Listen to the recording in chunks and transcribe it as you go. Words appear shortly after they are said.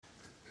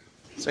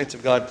Saints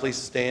of God, please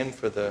stand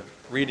for the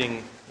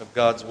reading of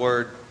God's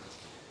Word.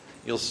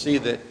 You'll see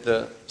that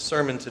the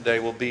sermon today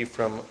will be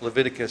from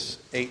Leviticus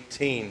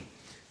 18.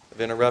 I've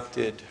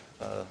interrupted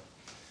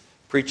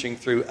preaching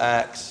through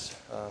Acts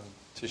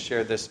to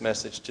share this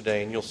message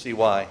today, and you'll see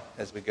why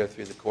as we go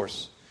through the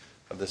course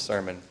of the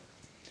sermon.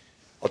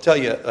 I'll tell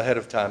you ahead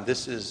of time,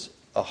 this is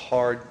a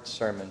hard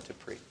sermon to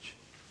preach.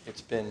 It's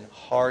been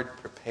hard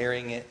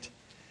preparing it,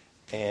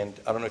 and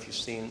I don't know if you've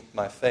seen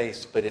my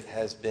face, but it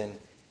has been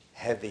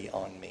heavy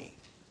on me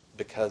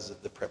because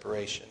of the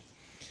preparation.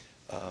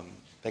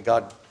 May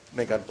God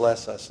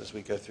bless us as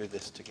we go through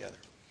this together.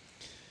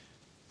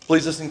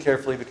 Please listen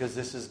carefully because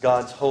this is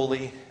God's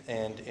holy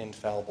and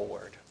infallible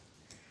word.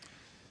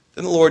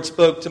 Then the Lord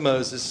spoke to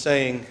Moses,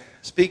 saying,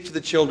 "Speak to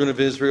the children of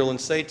Israel and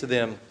say to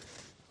them,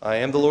 I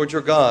am the Lord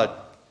your God.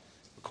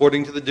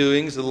 According to the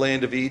doings of the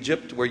land of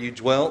Egypt, where you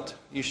dwelt,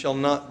 you shall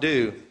not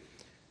do.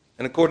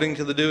 And according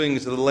to the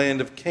doings of the land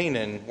of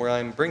Canaan, where I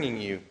am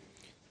bringing you,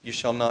 you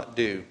shall not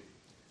do.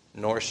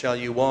 Nor shall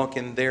you walk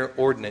in their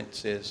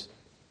ordinances.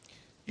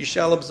 You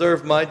shall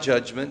observe my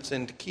judgments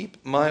and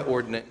keep my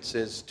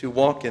ordinances to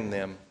walk in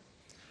them.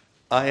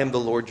 I am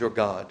the Lord your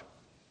God.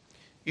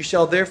 You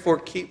shall therefore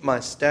keep my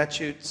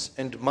statutes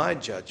and my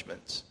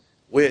judgments,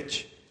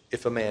 which,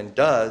 if a man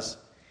does,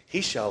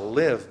 he shall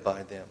live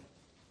by them.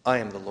 I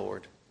am the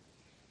Lord.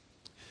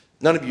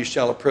 None of you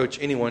shall approach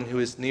anyone who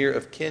is near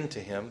of kin to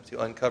him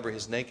to uncover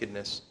his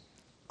nakedness.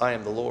 I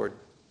am the Lord.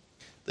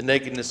 The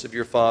nakedness of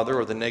your father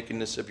or the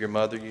nakedness of your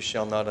mother you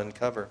shall not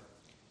uncover.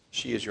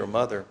 She is your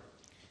mother.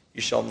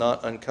 You shall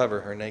not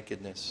uncover her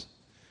nakedness.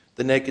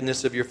 The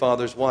nakedness of your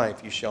father's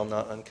wife you shall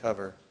not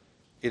uncover.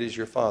 It is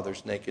your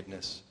father's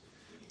nakedness.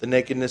 The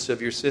nakedness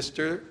of your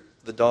sister,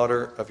 the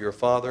daughter of your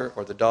father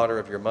or the daughter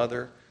of your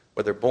mother,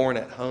 whether born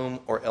at home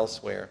or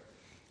elsewhere,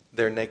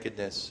 their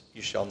nakedness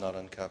you shall not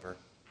uncover.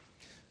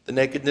 The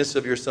nakedness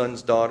of your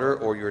son's daughter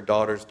or your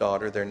daughter's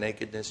daughter, their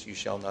nakedness you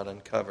shall not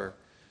uncover.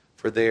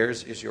 For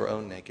theirs is your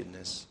own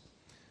nakedness.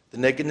 The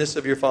nakedness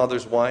of your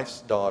father's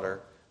wife's daughter,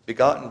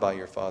 begotten by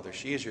your father,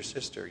 she is your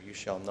sister. You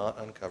shall not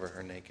uncover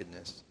her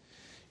nakedness.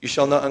 You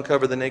shall not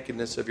uncover the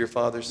nakedness of your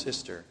father's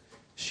sister.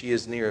 She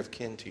is near of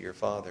kin to your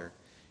father.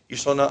 You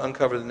shall not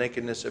uncover the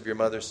nakedness of your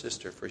mother's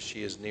sister, for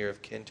she is near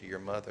of kin to your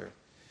mother.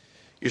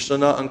 You shall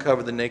not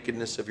uncover the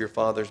nakedness of your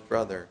father's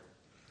brother.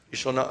 You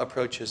shall not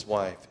approach his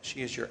wife.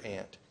 She is your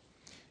aunt.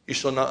 You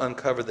shall not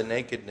uncover the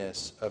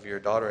nakedness of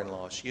your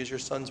daughter-in-law. She is your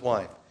son's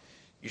wife.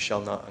 You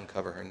shall not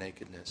uncover her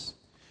nakedness.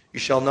 You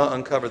shall not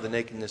uncover the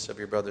nakedness of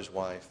your brother's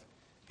wife.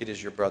 It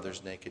is your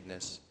brother's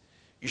nakedness.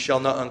 You shall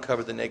not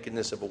uncover the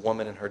nakedness of a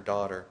woman and her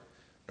daughter,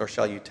 nor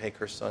shall you take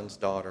her son's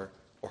daughter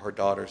or her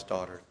daughter's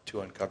daughter to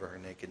uncover her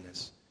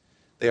nakedness.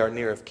 They are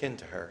near of kin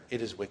to her.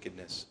 It is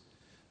wickedness.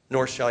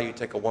 Nor shall you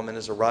take a woman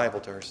as a rival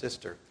to her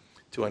sister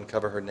to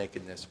uncover her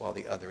nakedness while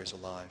the other is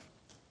alive.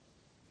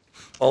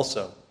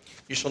 Also,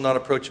 you shall not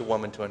approach a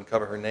woman to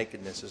uncover her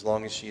nakedness as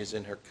long as she is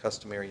in her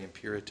customary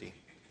impurity.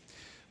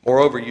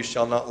 Moreover, you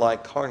shall not lie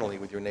carnally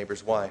with your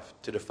neighbor's wife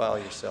to defile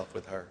yourself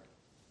with her.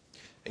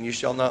 And you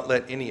shall not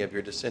let any of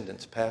your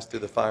descendants pass through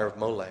the fire of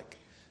Molech,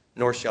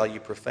 nor shall you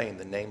profane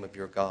the name of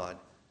your God.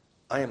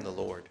 I am the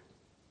Lord.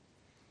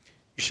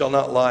 You shall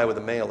not lie with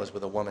a male as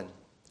with a woman.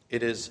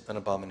 It is an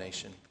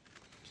abomination.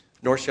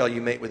 Nor shall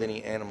you mate with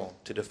any animal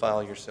to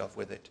defile yourself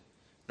with it.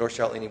 Nor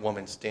shall any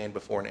woman stand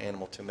before an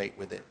animal to mate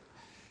with it.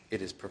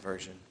 It is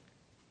perversion.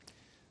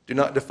 Do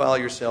not defile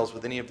yourselves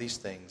with any of these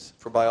things,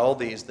 for by all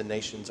these the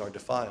nations are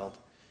defiled,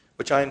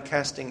 which I am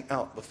casting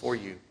out before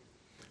you.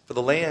 For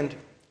the land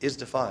is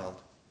defiled.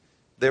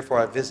 Therefore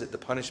I visit the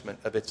punishment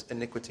of its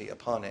iniquity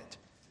upon it,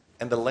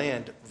 and the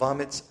land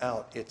vomits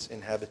out its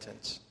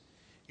inhabitants.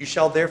 You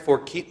shall therefore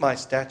keep my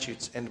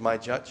statutes and my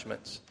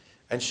judgments,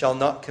 and shall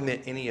not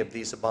commit any of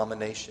these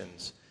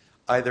abominations,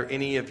 either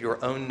any of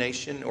your own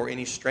nation or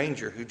any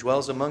stranger who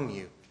dwells among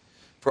you.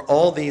 For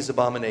all these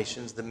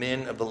abominations the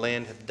men of the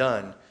land have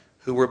done,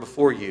 who were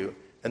before you,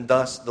 and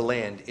thus the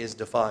land is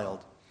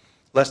defiled.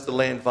 Lest the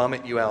land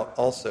vomit you out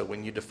also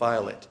when you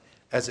defile it,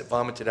 as it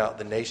vomited out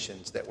the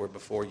nations that were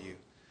before you.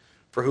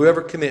 For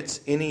whoever commits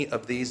any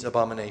of these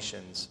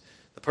abominations,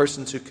 the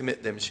persons who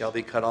commit them shall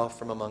be cut off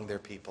from among their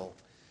people.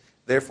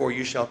 Therefore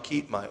you shall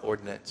keep my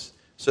ordinance,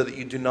 so that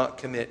you do not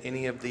commit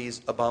any of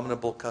these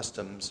abominable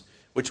customs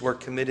which were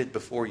committed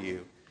before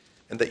you,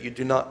 and that you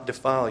do not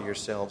defile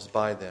yourselves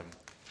by them.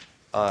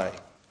 I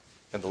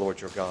am the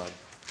Lord your God.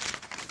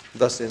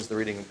 Thus ends the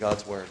reading of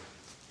God's Word.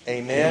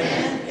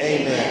 Amen.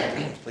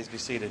 Amen. Please be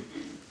seated.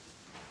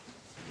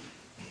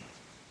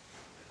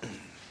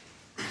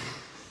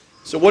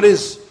 So what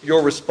is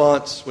your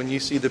response when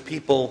you see the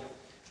people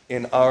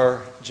in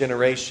our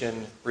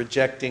generation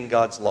rejecting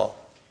God's law?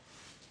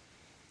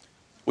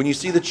 When you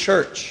see the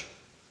church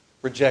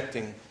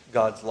rejecting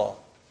God's law?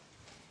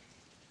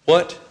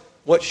 What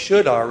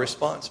should our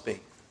response be?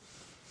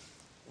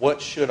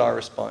 What should our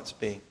response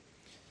be?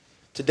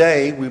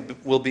 Today, we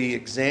will be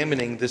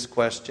examining this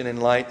question in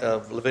light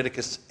of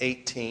Leviticus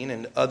 18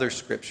 and other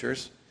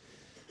scriptures.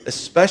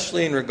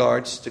 especially in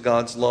regards to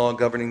God's law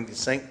governing the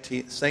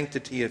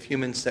sanctity of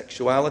human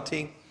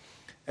sexuality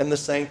and the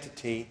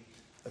sanctity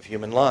of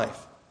human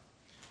life.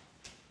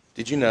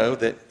 Did you know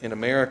that in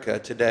America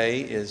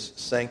today is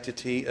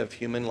Sanctity of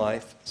Human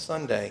Life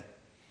Sunday,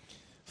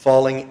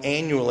 falling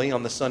annually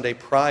on the Sunday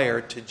prior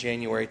to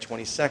January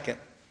 22nd,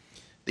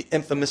 the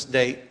infamous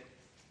date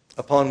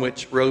upon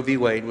which Roe v.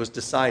 Wade was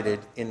decided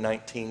in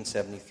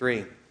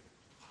 1973.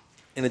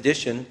 In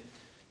addition,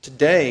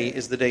 today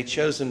is the day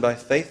chosen by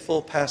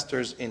faithful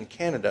pastors in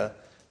Canada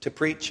to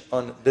preach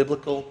on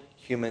biblical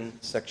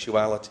human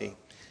sexuality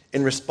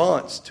in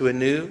response to a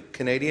new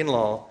Canadian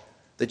law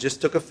that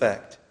just took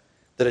effect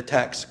that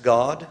attacks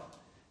God,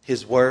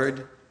 His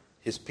Word,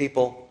 His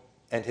people,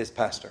 and His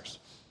pastors.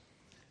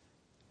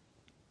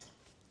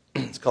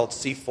 It's called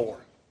C4.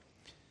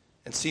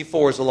 And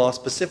C4 is a law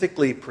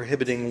specifically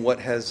prohibiting what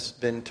has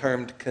been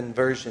termed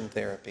conversion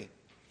therapy.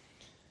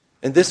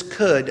 And this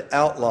could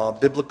outlaw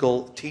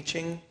biblical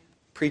teaching,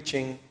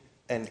 preaching,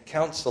 and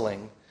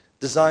counseling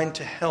designed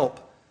to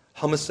help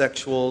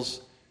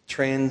homosexuals,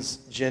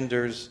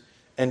 transgenders,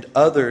 and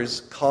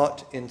others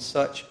caught in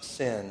such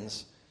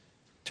sins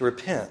to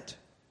repent,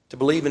 to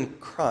believe in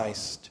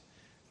Christ,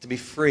 to be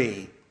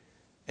free,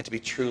 and to be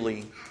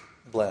truly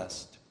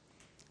blessed.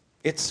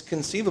 It's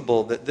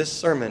conceivable that this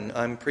sermon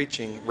I'm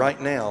preaching right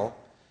now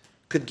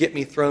could get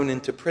me thrown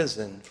into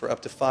prison for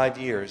up to 5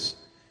 years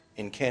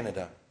in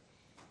Canada.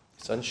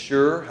 It's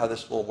unsure how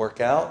this will work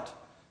out.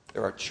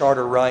 There are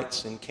charter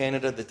rights in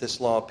Canada that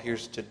this law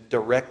appears to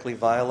directly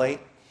violate,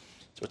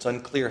 so it's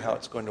unclear how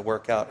it's going to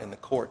work out in the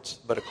courts.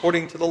 But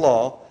according to the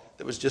law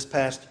that was just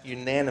passed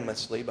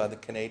unanimously by the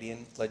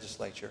Canadian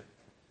legislature,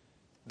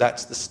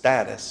 that's the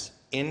status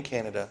in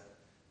Canada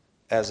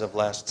as of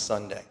last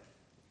Sunday.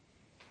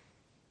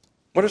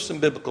 What are some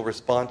biblical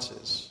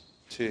responses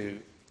to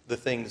the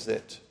things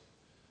that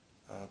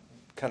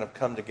kind of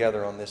come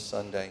together on this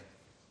Sunday?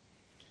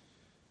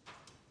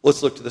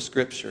 Let's look to the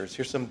Scriptures.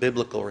 Here's some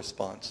biblical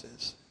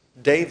responses.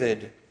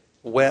 David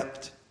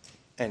wept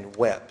and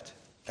wept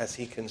as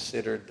he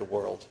considered the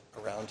world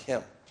around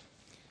him.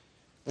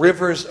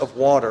 Rivers of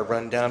water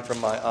run down from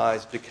my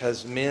eyes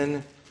because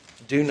men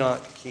do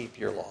not keep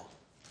your law.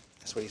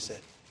 That's what he said.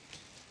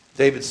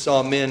 David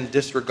saw men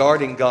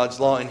disregarding God's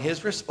law, and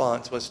his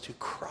response was to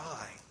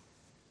cry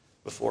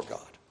before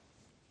God.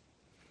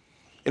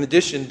 In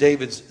addition,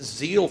 David's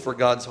zeal for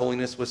God's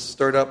holiness was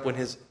stirred up when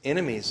his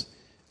enemies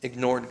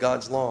ignored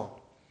God's law.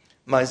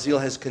 My zeal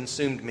has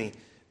consumed me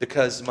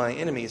because my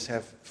enemies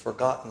have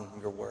forgotten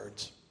your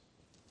words.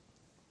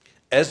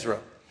 Ezra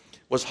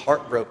was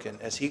heartbroken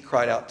as he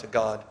cried out to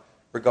God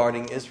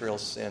regarding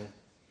Israel's sin.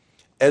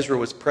 Ezra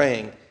was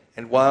praying,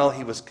 and while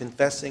he was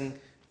confessing,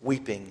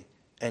 weeping,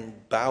 and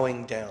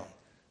bowing down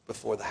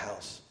before the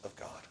house of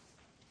God.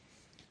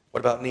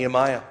 What about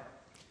Nehemiah?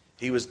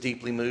 He was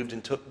deeply moved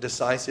and took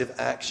decisive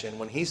action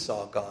when he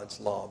saw God's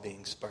law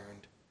being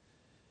spurned.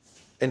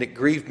 And it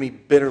grieved me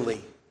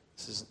bitterly,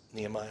 this is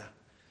Nehemiah.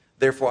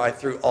 Therefore I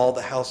threw all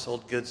the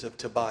household goods of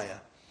Tobiah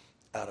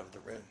out of the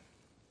room.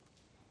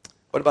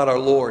 What about our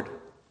Lord?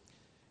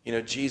 You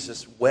know,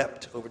 Jesus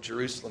wept over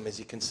Jerusalem as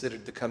he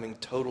considered the coming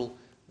total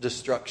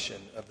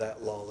destruction of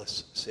that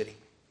lawless city.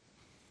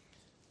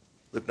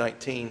 Luke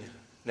 19,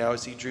 now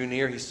as he drew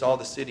near, he saw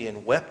the city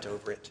and wept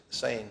over it,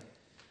 saying,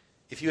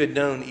 if you had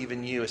known,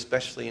 even you,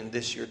 especially in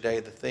this your day,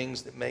 the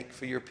things that make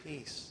for your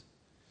peace,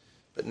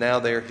 but now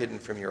they are hidden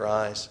from your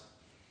eyes.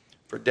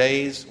 For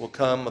days will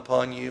come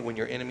upon you when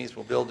your enemies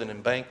will build an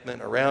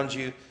embankment around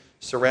you,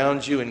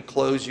 surround you and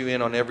close you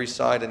in on every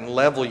side, and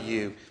level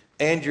you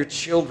and your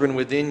children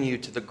within you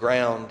to the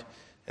ground,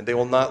 and they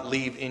will not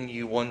leave in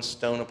you one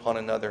stone upon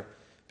another,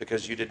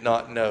 because you did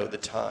not know the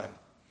time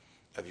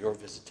of your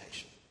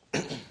visitation.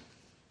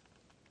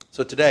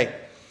 So today,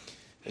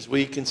 as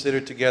we consider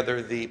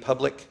together the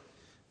public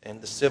and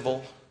the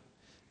civil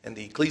and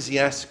the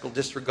ecclesiastical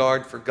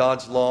disregard for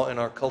God's law in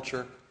our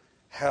culture,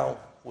 how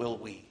will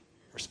we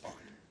respond?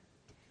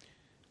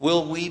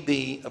 Will we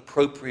be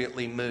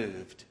appropriately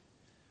moved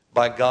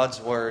by God's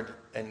word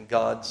and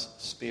God's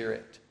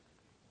Spirit?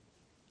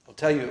 I'll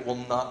tell you, it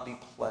will not be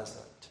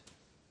pleasant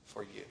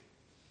for you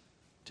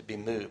to be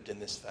moved in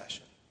this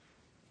fashion.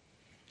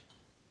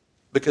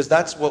 Because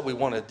that's what we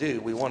want to do.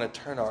 We want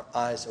to turn our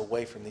eyes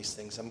away from these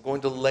things. I'm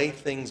going to lay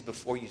things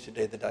before you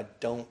today that I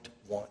don't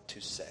want to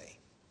say,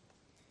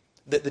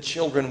 that the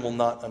children will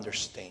not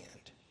understand,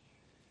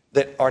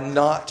 that are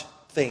not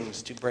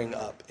things to bring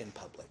up in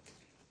public.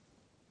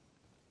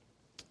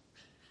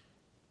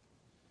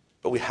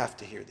 But we have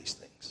to hear these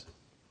things.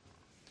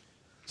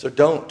 So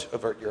don't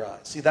avert your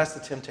eyes. See, that's the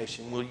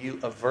temptation. Will you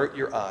avert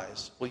your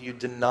eyes? Will you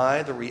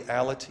deny the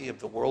reality of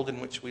the world in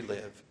which we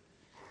live,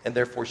 and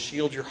therefore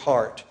shield your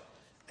heart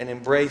and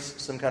embrace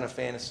some kind of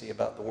fantasy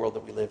about the world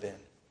that we live in,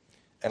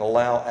 and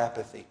allow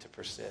apathy to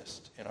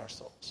persist in our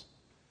souls?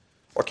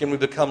 Or can we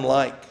become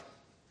like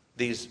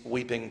these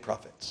weeping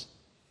prophets?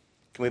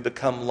 Can we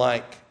become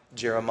like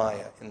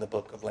Jeremiah in the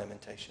book of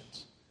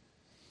Lamentations?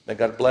 May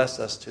God bless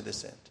us to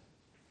this end.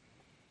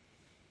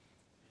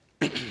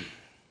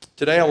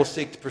 Today I will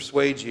seek to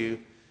persuade you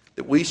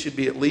that we should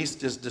be at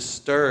least as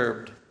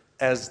disturbed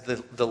as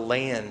the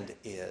land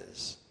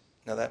is.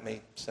 Now that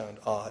may sound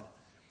odd,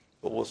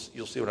 but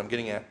you'll see what I'm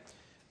getting at.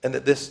 And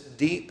that this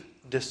deep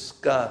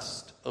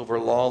disgust over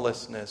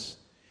lawlessness,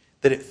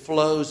 that it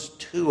flows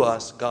to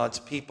us, God's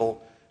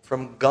people,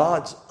 from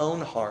God's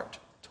own heart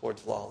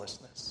towards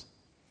lawlessness.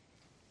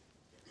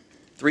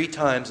 3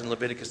 times in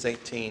Leviticus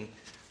 18,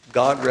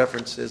 God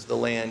references the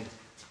land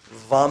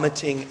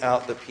vomiting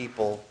out the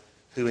people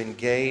who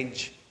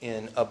engage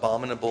in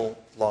abominable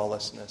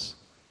lawlessness.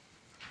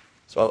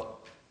 So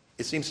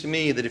it seems to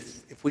me that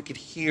if we could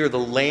hear the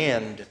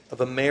land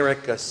of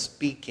America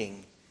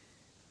speaking,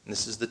 and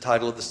this is the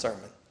title of the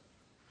sermon,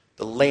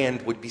 the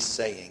land would be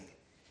saying,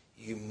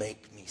 "You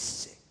make me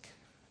sick.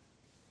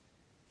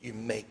 You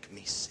make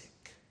me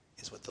sick,"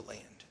 is what the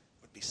land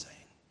would be saying.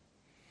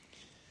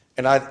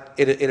 And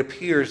it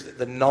appears that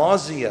the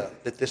nausea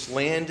that this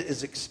land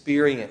is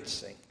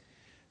experiencing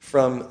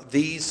from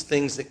these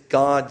things that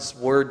God's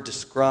word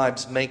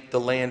describes make the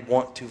land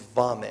want to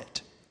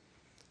vomit.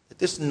 That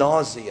this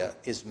nausea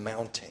is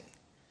mounting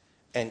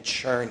and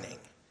churning.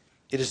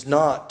 It does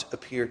not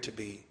appear to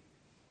be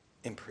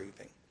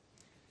improving.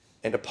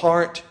 And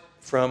apart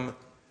from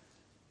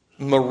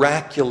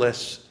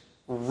miraculous,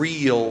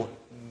 real,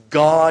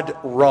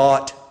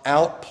 God-wrought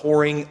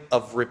outpouring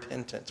of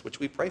repentance, which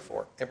we pray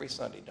for every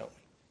Sunday, don't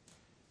we?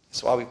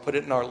 That's why we put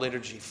it in our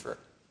liturgy for,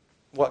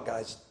 what,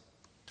 guys?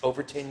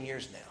 Over 10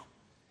 years now.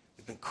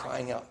 We've been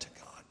crying out to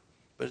God.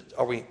 But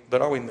are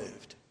we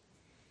moved?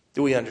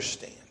 Do we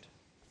understand?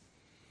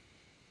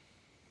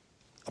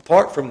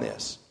 Apart from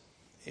this,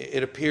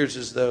 it appears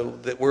as though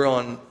that we're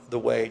on the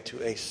way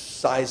to a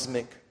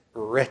seismic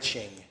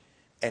retching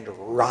and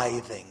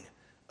writhing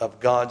of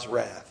God's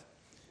wrath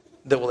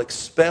that will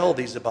expel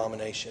these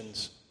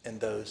abominations and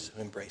those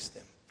who embrace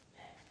them.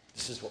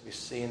 This is what we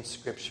see in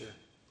Scripture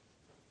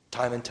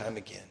time and time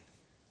again.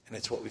 And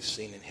it's what we've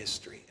seen in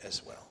history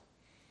as well.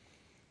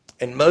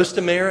 And most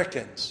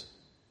Americans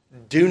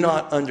do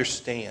not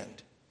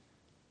understand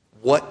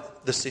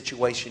what the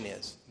situation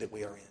is that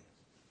we are in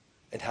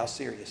and how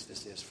serious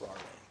this is for our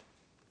land.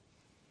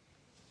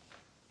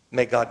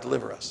 May God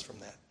deliver us from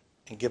that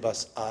and give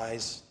us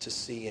eyes to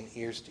see and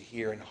ears to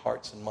hear and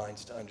hearts and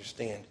minds to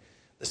understand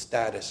the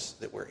status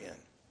that we're in.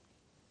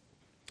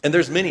 And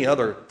there's many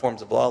other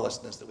forms of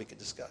lawlessness that we could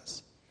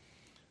discuss.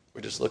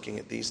 We're just looking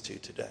at these 2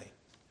 today.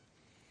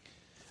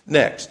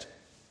 Next,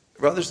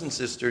 brothers and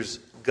sisters,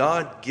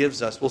 God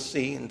gives us, we'll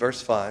see in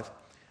verse 5,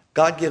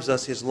 God gives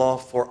us His law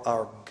for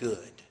our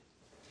good,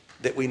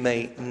 that we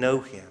may know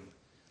Him,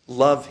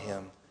 love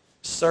Him,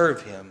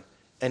 serve Him,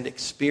 and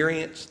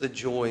experience the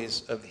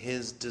joys of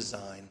His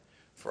design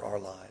for our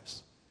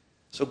lives.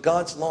 So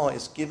God's law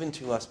is given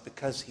to us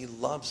because He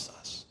loves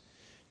us,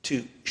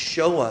 to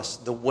show us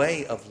the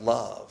way of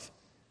love.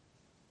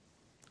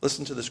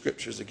 Listen to the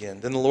Scriptures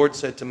again. Then the Lord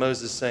said to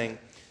Moses, saying,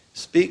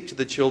 "Speak to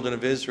the children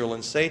of Israel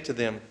and say to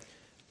them,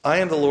 I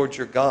am the Lord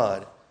your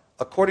God.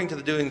 According to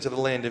the doings of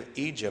the land of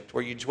Egypt,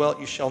 where you dwelt,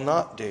 you shall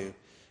not do.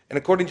 And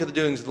according to the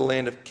doings of the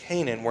land of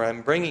Canaan, where I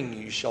am bringing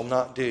you, you shall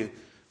not do.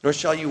 Nor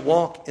shall you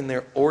walk in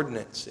their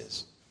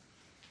ordinances.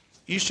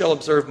 You shall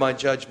observe my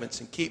judgments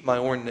and keep my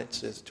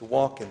ordinances to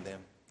walk in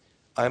them.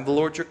 I am the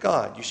Lord your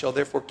God. You shall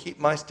therefore keep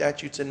my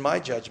statutes and my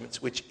judgments,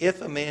 which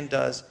if a man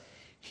does,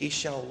 he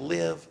shall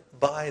live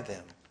by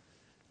them.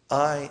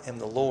 I am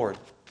the Lord."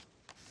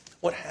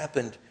 What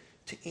happened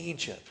to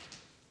Egypt?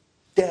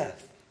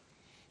 Death.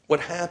 What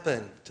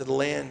happened to the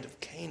land of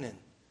Canaan?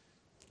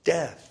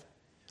 Death.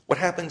 What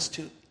happens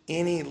to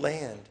any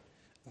land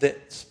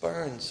that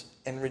spurns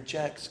and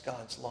rejects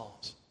God's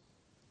laws?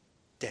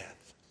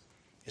 Death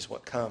is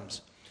what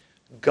comes.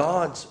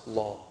 God's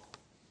law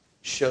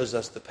shows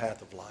us the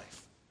path of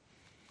life.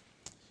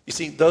 You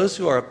see, those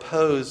who are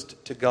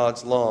opposed to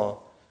God's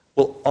law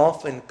will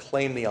often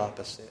claim the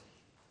opposite.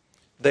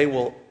 They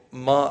will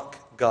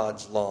mock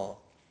God's law.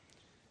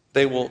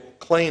 They will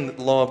claim that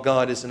the law of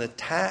God is an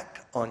attack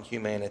on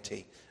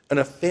humanity, an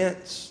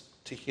offense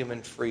to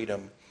human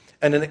freedom,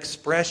 and an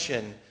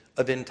expression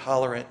of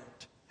intolerant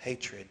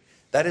hatred.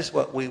 That is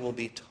what we will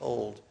be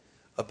told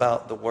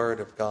about the Word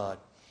of God.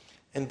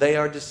 And they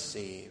are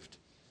deceived.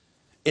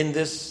 In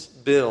this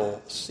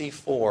bill,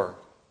 C4,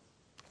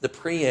 the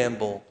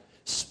preamble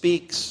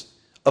speaks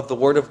of the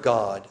Word of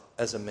God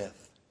as a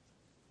myth,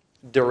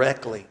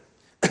 directly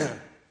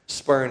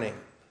spurning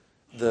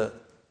the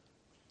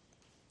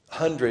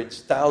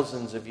hundreds,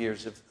 thousands of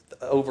years of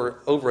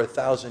over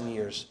 1,000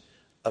 years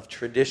of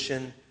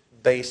tradition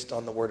based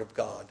on the Word of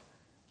God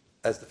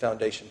as the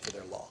foundation for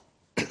their law.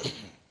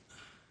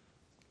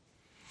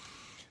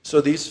 So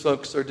these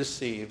folks are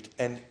deceived,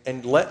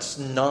 and let's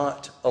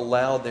not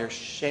allow their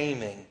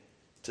shaming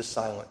to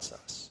silence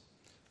us.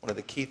 One of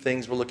the key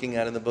things we're looking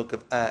at in the book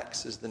of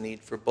Acts is the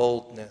need for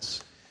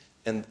boldness.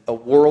 And a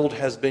world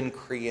has been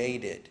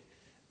created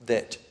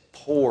that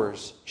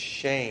pours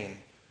shame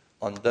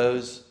on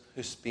those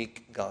who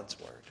speak God's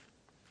word,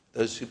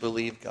 those who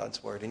believe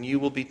God's word. And you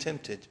will be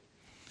tempted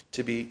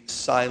to be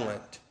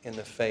silent in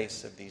the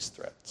face of these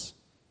threats.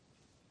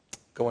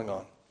 Going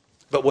on.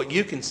 But what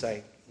you can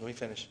say, let me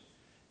finish,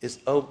 is,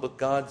 oh, but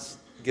God's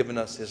given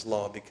us his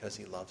law because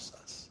he loves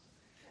us.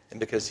 And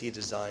because he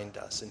designed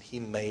us and he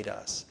made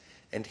us.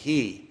 And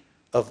he,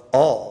 of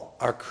all,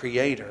 our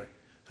creator,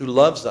 who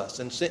loves us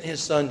and sent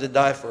his son to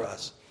die for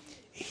us,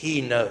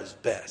 he knows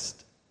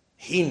best.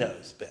 He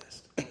knows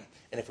best.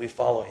 And if we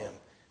follow him,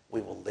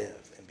 we will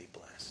live and be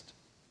blessed.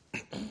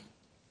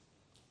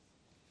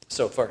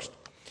 So first,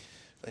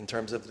 in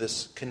terms of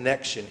this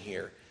connection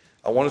here,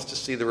 I want us to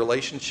see the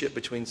relationship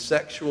between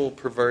sexual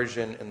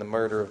perversion and the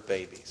murder of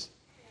babies.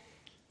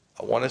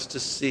 I want us to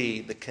see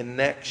the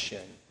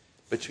connection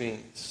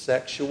between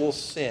sexual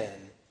sin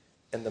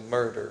and the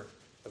murder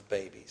of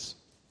babies.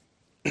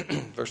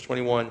 Verse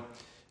 21,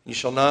 you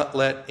shall not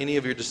let any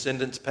of your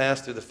descendants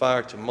pass through the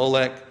fire to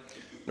Molech,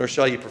 nor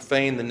shall you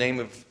profane the name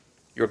of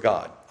your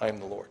God. I am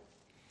the Lord.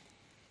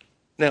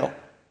 Now,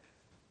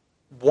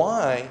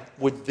 why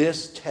would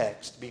this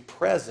text be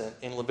present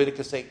in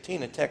Leviticus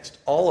 18, a text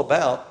all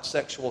about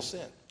sexual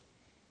sin?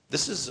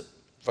 This is,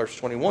 verse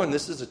 21,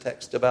 this is a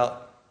text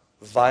about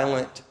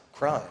violent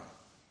crime.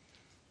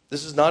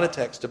 This is not a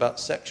text about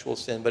sexual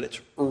sin, but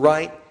it's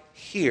right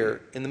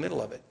here in the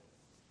middle of it.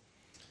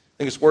 I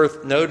think it's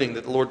worth noting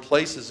that the Lord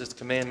places this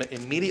commandment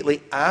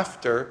immediately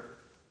after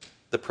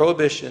the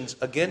prohibitions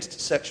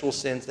against sexual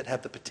sins that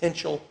have the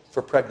potential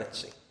for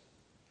pregnancy.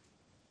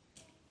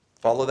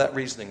 Follow that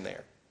reasoning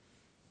there.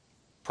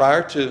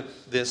 Prior to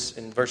this,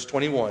 in verse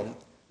 21,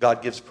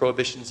 God gives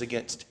prohibitions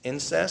against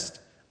incest,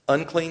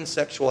 unclean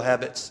sexual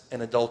habits,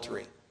 and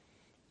adultery,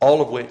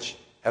 all of which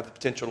have the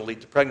potential to lead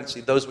to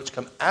pregnancy. Those which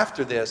come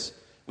after this,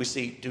 we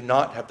see, do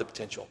not have the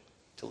potential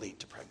to lead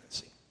to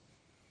pregnancy.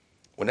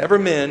 Whenever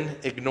men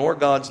ignore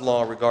God's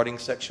law regarding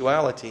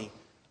sexuality,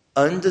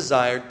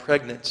 undesired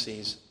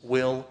pregnancies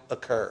will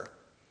occur,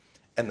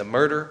 and the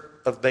murder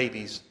of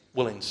babies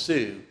will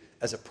ensue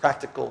as a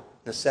practical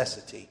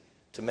necessity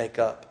to make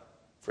up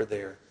for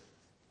their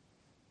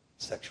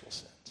sexual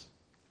sins.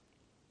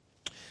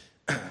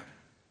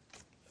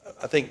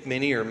 I think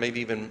many, or maybe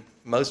even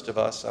most of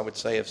us, I would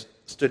say, have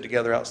stood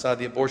together outside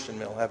the abortion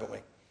mill, haven't we?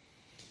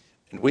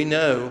 And we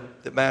know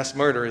that mass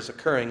murder is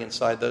occurring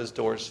inside those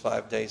doors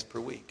 5 days per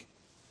week.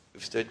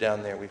 We've stood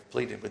down there, we've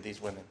pleaded with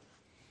these women.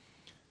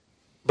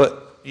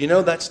 But you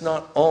know, that's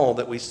not all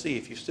that we see.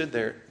 If you stood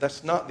there,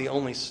 that's not the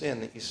only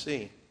sin that you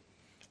see.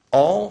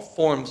 All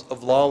forms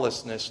of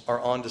lawlessness are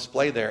on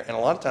display there. And a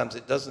lot of times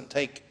it doesn't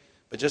take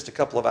but just a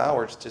couple of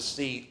hours to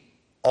see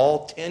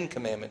all 10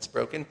 commandments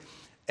broken.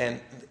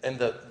 And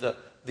the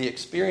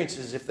experience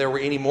is, if there were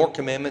any more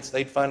commandments,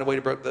 they'd find a way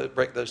to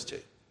break those too.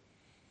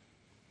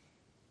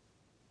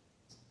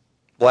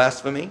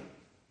 Blasphemy,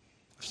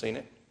 I've seen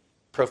it.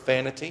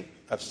 Profanity,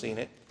 I've seen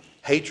it.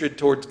 Hatred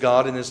towards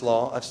God and his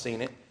law, I've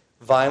seen it.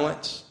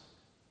 Violence,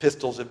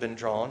 pistols have been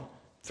drawn.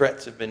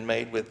 Threats have been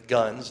made with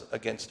guns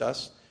against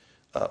us.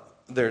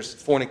 There's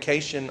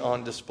fornication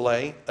on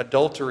display.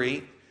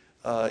 Adultery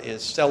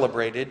is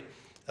celebrated.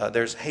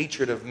 There's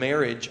hatred of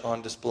marriage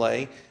on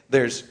display.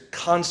 There's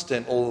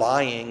constant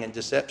lying and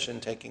deception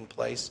taking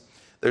place.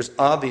 There's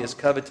obvious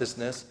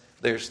covetousness.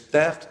 There's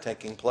theft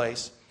taking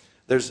place.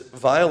 There's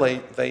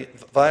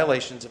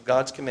violations of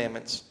God's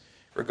commandments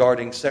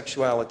regarding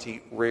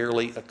sexuality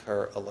rarely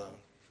occur alone.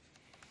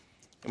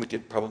 And we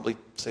could probably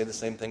say the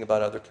same thing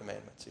about other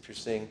commandments. If you're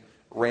seeing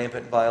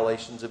rampant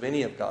violations of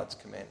any of God's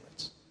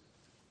commandments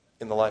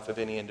in the life of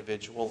any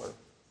individual or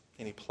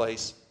any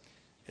place,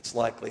 it's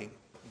likely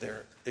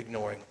they're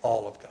ignoring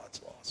all of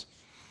God's laws.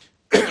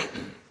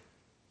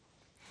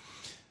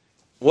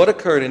 What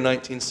occurred in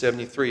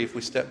 1973, if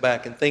we step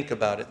back and think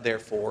about it,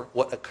 therefore,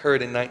 what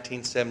occurred in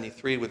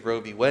 1973 with Roe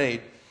v.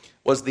 Wade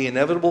was the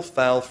inevitable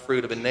foul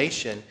fruit of a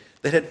nation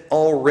that had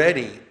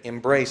already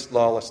embraced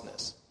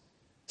lawlessness,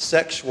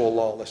 sexual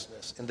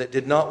lawlessness, and that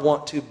did not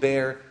want to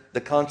bear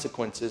the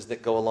consequences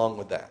that go along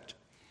with that.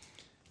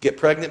 Get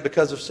pregnant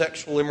because of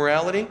sexual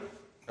immorality?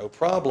 No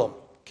problem.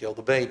 Kill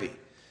the baby.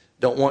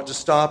 Don't want to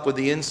stop with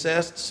the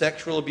incest,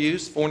 sexual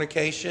abuse,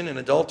 fornication, and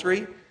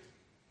adultery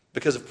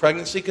because of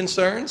pregnancy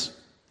concerns?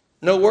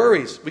 No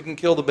worries. We can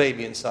kill the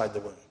baby inside the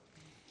womb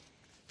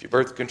if your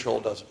birth control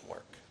doesn't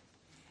work.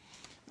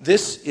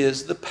 This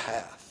is the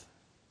path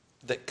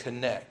that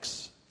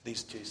connects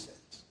these two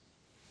sins.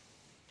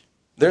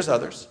 There's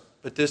others,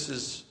 but this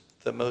is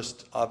the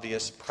most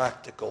obvious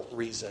practical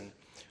reason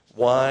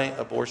why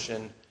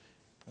abortion,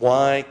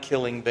 why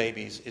killing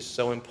babies is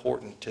so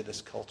important to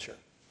this culture.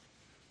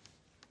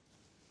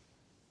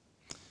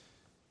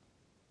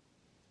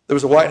 There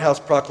was a White House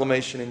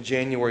proclamation in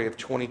January of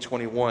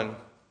 2021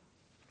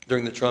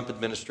 during the Trump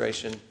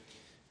administration.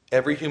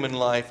 Every human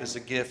life is a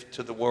gift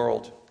to the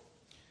world.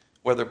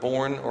 Whether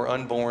born or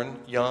unborn,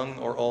 young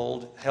or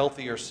old,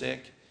 healthy or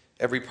sick,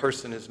 every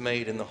person is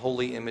made in the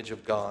holy image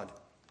of God.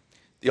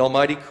 The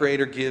Almighty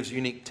Creator gives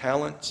unique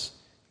talents,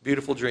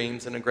 beautiful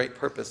dreams, and a great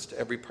purpose to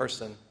every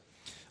person.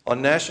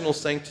 On National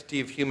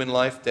Sanctity of Human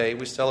Life Day,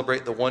 we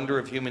celebrate the wonder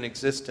of human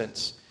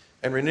existence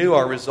and renew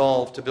our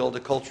resolve to build a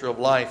culture of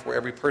life where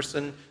every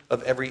person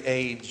of every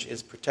age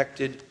is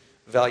protected,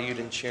 valued,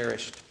 and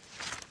cherished.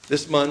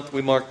 This month,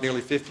 we mark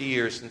nearly 50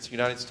 years since the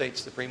United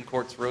States Supreme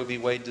Court's Roe v.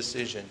 Wade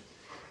decision.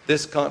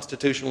 This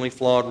constitutionally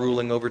flawed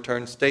ruling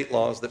overturned state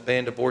laws that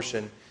banned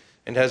abortion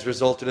and has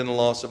resulted in the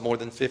loss of more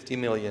than 50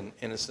 million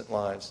innocent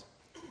lives.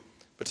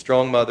 But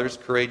strong mothers,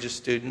 courageous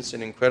students,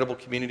 and incredible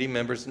community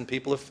members and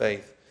people of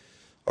faith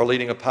are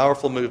leading a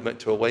powerful movement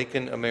to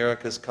awaken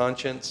America's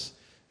conscience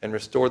and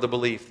restore the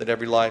belief that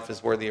every life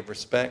is worthy of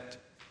respect,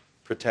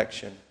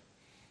 protection,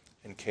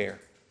 and care.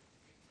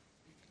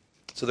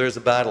 So there is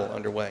a battle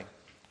underway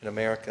in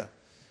America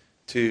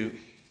to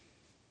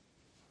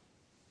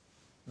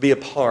be a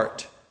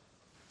part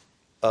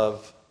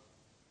of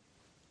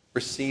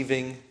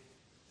receiving,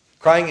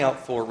 crying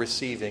out for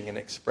receiving and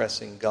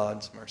expressing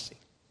God's mercy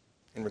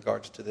in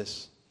regards to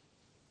this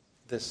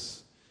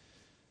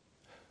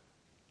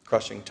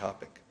crushing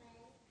topic.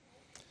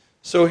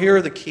 So here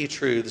are the key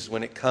truths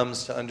when it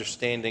comes to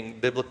understanding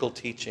biblical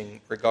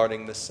teaching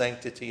regarding the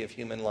sanctity of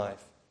human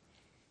life.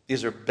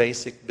 These are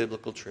basic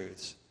biblical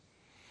truths.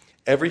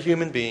 Every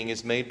human being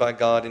is made by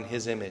God in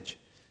His image,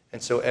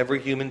 and so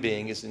every human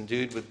being is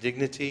endued with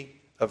dignity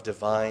of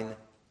divine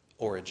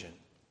origin.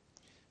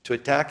 To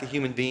attack a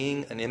human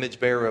being, an image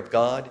bearer of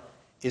God,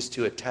 is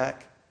to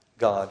attack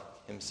God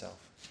Himself.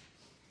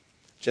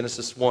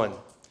 Genesis 1.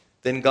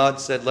 Then God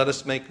said, "Let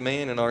us make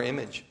man in our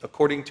image,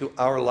 according to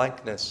our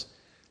likeness.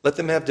 Let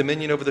them have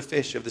dominion over the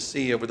fish of the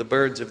sea, over the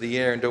birds of the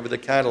air, and over the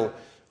cattle,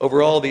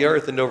 over all the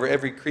earth, and over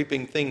every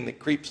creeping thing that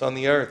creeps on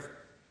the earth."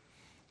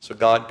 So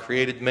God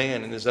created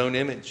man in His own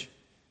image.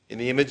 In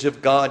the image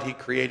of God He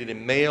created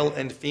him, male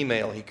and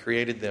female He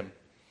created them.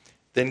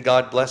 Then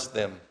God blessed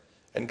them,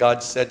 and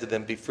God said to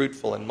them, "Be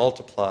fruitful and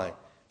multiply,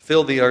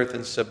 fill the earth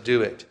and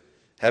subdue it.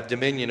 Have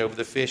dominion over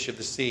the fish of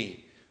the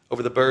sea,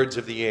 over the birds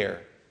of the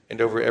air,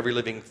 and over every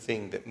living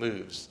thing that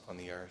moves on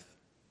the earth."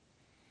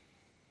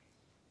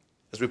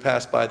 As we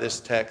pass by this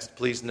text,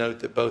 please note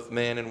that both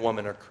man and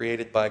woman are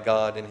created by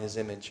God in His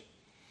image.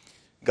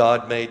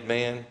 God made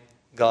man,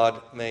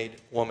 God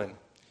made woman.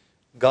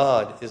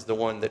 God is the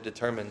one that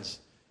determines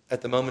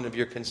at the moment of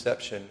your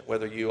conception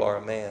whether you are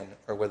a man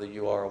or whether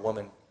you are a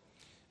woman.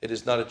 It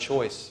is not a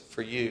choice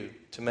for you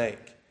to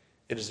make.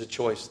 It is a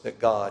choice that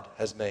God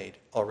has made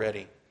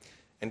already.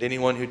 And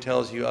anyone who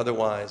tells you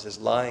otherwise is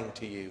lying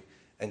to you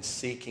and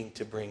seeking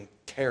to bring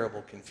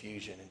terrible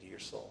confusion into your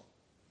soul.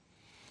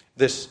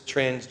 This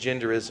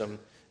transgenderism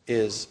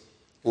is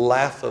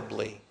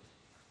laughably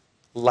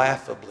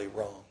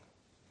wrong.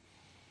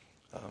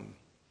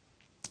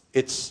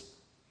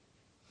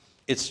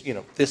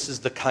 This is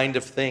the kind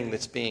of thing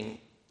that's being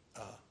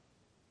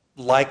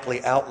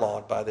likely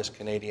outlawed by this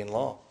Canadian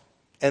law.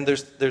 And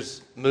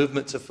there's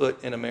movements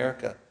afoot in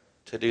America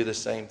to do the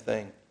same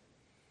thing.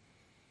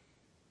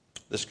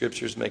 The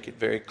Scriptures make it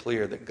very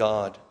clear that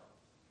God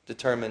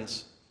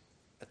determines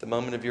at the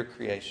moment of your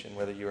creation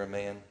whether you're a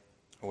man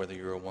or whether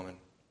you're a woman.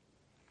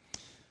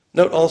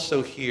 Note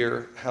also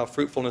here how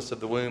fruitfulness of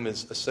the womb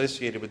is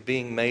associated with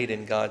being made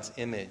in God's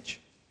image.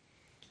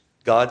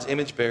 God's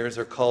image bearers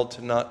are called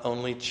to not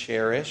only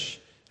cherish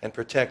and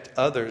protect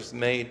others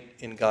made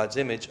in God's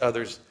image,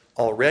 others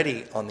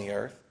already on the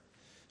earth,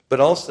 but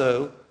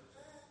also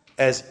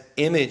as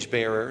image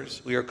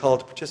bearers, we are called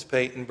to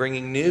participate in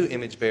bringing new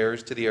image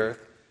bearers to the earth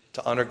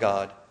to honor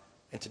God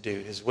and to do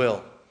His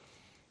will.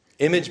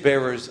 Image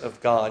bearers of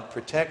God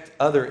protect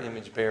other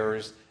image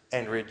bearers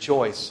and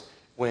rejoice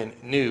when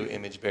new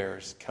image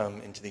bearers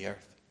come into the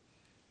earth.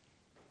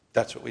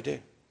 That's what we do.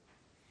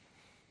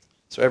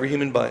 So every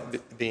human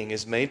being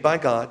is made by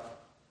God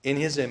in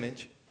His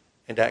image,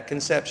 and at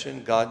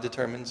conception, God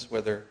determines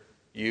whether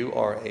you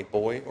are a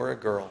boy or a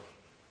girl,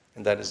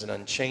 and that is an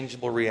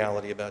unchangeable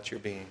reality about your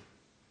being.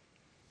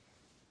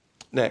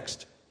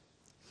 Next,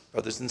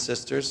 brothers and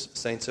sisters,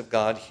 saints of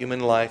God, human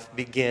life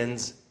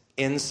begins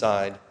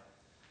inside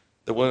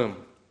the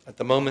womb. At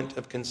the moment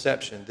of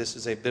conception, this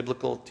is a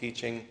biblical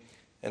teaching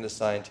and a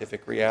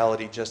scientific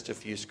reality. Just a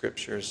few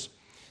scriptures.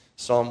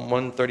 Psalm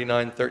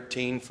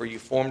 139:13, "For you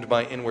formed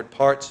my inward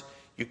parts,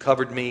 you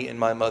covered me in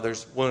my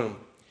mother's womb."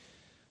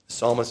 The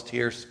psalmist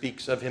here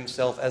speaks of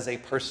himself as a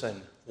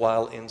person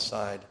while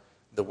inside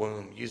the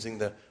womb, using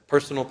the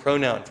personal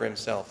pronoun for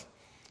himself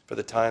for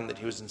the time that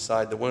he was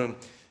inside the womb.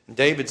 And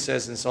David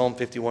says in Psalm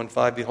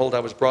 51:5, "Behold, I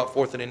was brought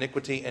forth in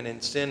iniquity, and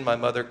in sin my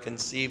mother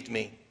conceived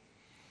me."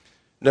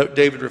 Note,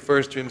 David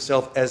refers to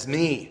himself as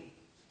me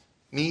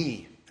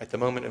at the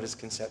moment of his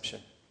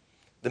conception.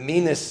 The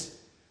meanness,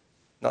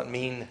 not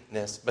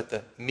meanness, but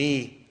the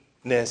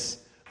me-ness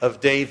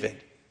of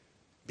David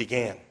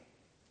began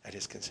at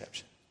his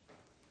conception.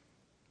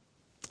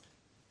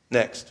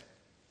 Next,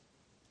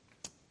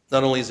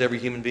 not only is every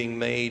human being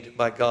made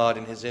by God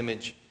in His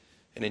image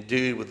and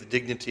endued with the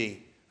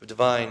dignity of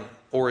divine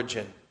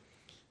origin,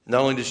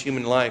 not only does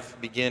human life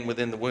begin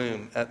within the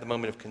womb at the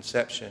moment of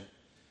conception,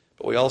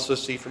 but we also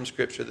see from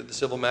Scripture that the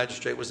civil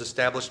magistrate was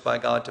established by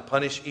God to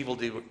punish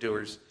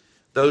evildoers,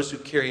 those who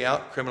carry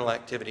out criminal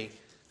activity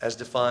as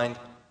defined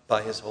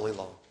by His holy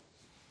law.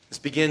 This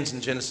begins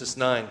in Genesis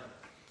 9.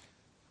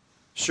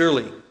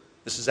 Surely,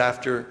 this is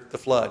after the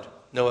flood.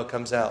 Noah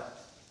comes out.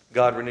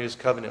 God renews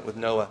covenant with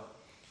Noah.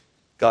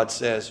 God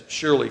says,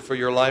 "Surely for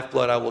your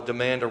lifeblood I will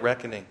demand a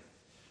reckoning.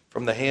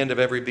 From the hand of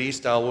every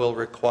beast I will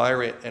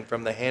require it, and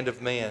from the hand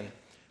of man.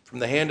 From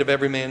the hand of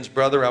every man's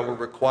brother I will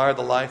require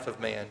the life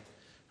of man.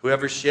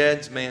 Whoever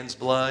sheds man's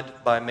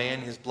blood, by man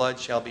his blood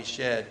shall be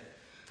shed.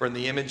 For in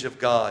the image of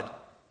God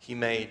he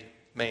made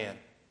man."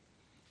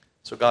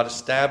 So God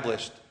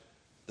established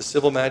the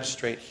civil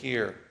magistrate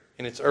here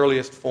in its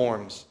earliest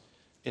forms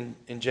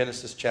in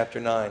Genesis chapter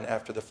 9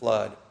 after the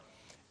flood,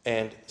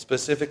 and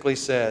specifically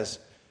says,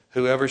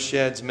 "Whoever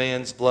sheds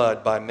man's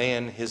blood, by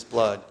man his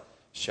blood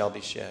shall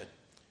be shed."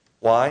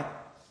 Why?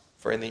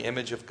 For in the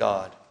image of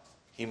God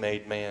he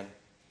made man.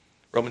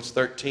 Romans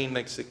 13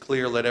 makes it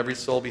clear, "Let every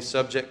soul be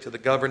subject to the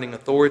governing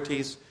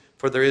authorities,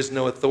 for there is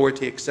no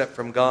authority except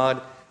from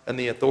God, and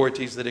the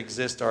authorities that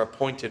exist are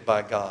appointed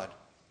by God.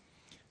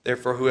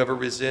 Therefore, whoever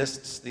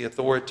resists the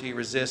authority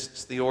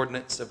resists the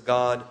ordinance of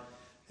God,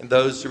 and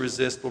those who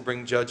resist will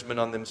bring judgment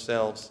on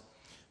themselves.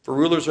 For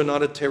rulers are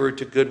not a terror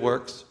to good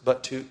works,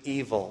 but to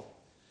evil.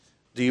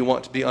 Do you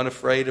want to be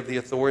unafraid of the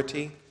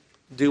authority?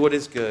 Do what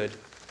is good,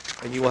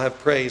 and you will have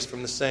praise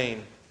from the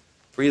same.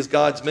 For he is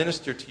God's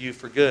minister to you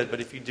for good,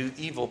 but if you do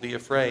evil, be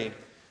afraid.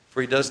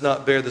 For he does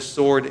not bear the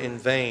sword in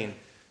vain,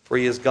 for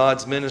he is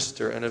God's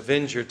minister, an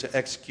avenger to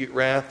execute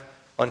wrath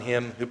on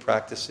him who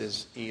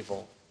practices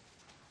evil."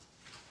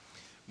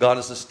 God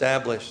has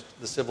established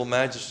the civil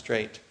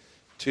magistrate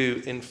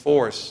to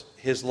enforce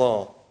his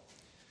law.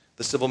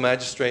 The civil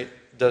magistrate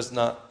does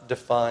not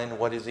define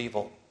what is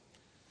evil.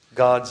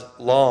 God's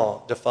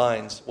law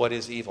defines what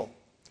is evil.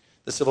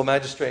 The civil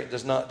magistrate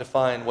does not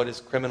define what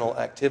is criminal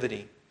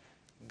activity.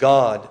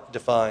 God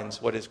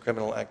defines what is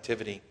criminal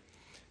activity.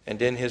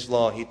 And in his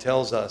law, he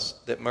tells us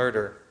that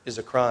murder is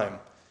a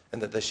crime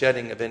and that the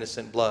shedding of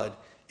innocent blood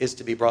is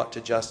to be brought to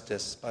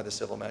justice by the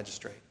civil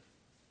magistrate.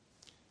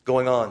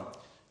 Going on,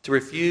 to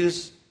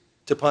refuse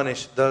to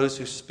punish those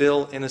who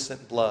spill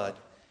innocent blood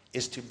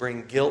is to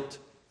bring guilt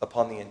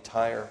upon the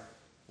entire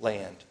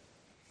land.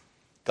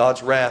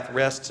 God's wrath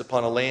rests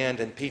upon a land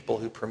and people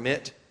who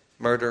permit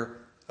murder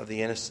of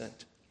the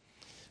innocent.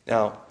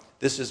 Now,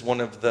 this is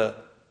one of the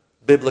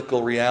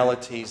biblical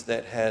realities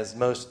that has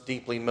most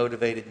deeply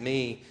motivated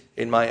me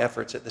in my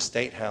efforts at the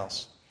State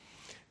House,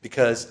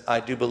 because I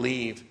do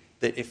believe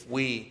that if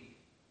we,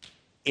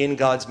 in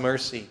God's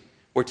mercy,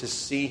 were to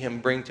see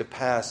him bring to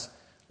pass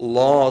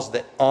laws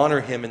that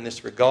honor him in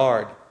this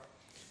regard,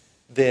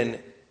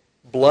 then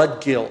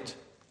blood guilt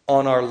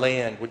on our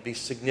land would be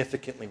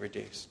significantly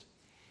reduced.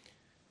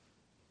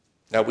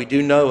 Now, we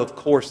do know, of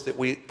course, that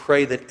we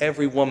pray that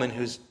every woman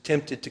who's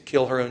tempted to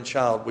kill her own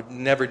child would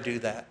never do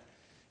that.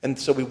 And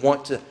so we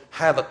want to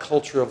have a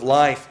culture of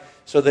life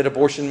so that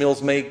abortion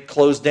mills may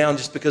close down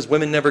just because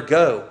women never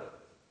go.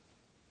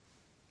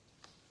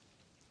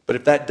 But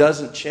if that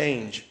doesn't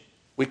change,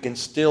 we can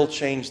still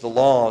change the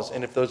laws.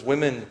 And if those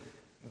women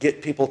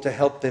get people to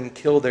help them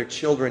kill their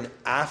children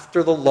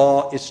after the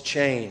law is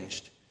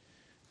changed,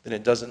 then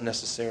it doesn't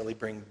necessarily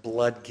bring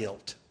blood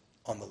guilt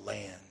on the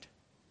land.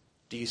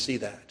 Do you see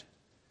that?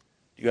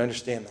 Do you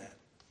understand that?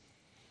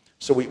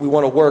 So we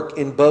want to work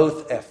in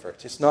both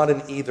efforts. It's not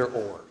an either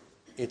or.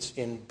 It's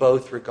in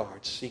both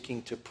regards,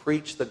 seeking to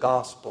preach the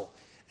gospel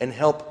and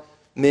help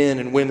men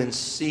and women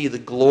see the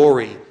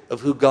glory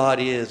of who God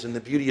is and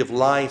the beauty of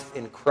life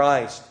in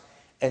Christ,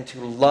 and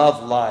to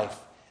love life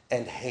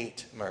and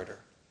hate murder.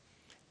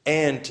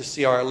 And to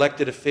see our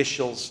elected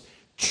officials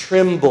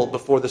tremble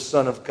before the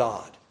Son of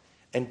God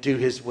and do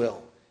his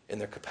will in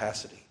their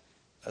capacity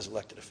as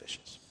elected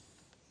officials.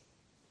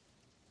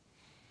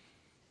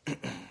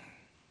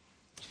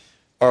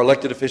 Our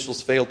elected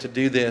officials failed to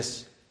do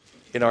this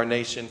in our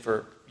nation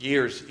for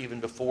years, even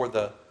before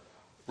the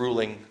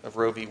ruling of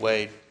Roe v.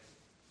 Wade.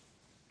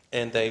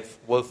 And they've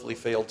woefully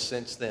failed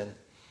since then.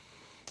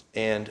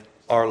 And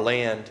our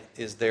land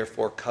is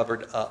therefore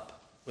covered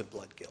up with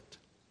blood guilt.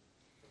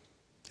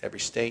 Every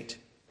state,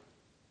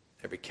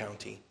 every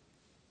county,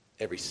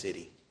 every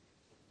city,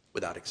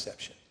 without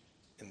exception,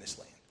 in this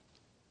land,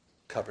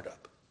 covered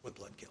up with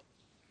blood guilt.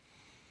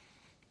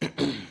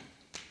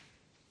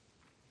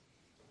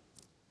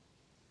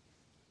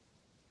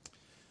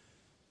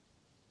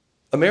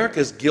 America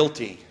is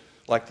guilty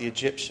like the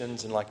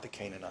Egyptians and like the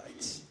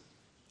Canaanites.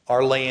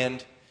 Our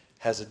land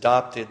has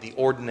adopted the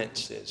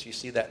ordinances. You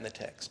see that in the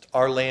text.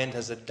 Our land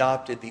has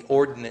adopted the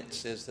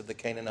ordinances of the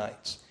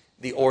Canaanites,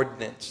 the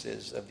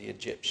ordinances of the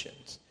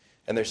Egyptians,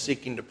 and they're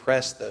seeking to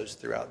press those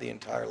throughout the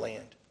entire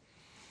land.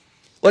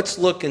 Let's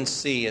look and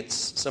see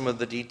some of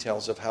the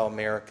details of how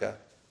America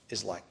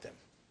is like them.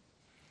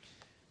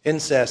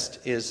 Incest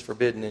is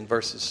forbidden in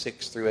verses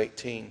 6 through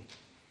 18.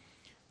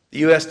 The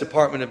U.S.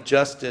 Department of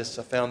Justice,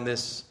 I found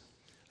this,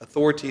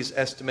 authorities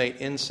estimate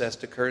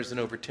incest occurs in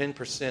over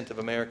 10% of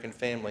American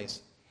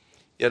families,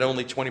 yet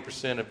only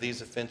 20% of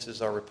these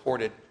offenses are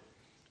reported.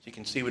 So you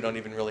can see we don't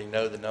even really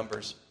know the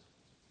numbers.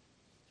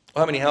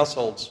 How many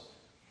households?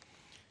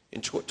 In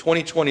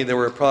 2020, there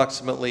were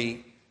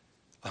approximately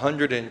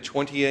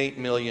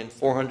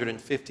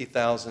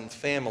 128,450,000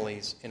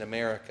 families in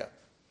America.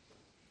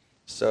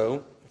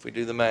 So, if we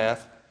do the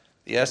math,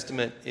 the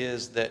estimate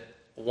is that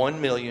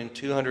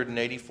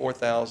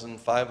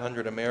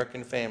 1,284,500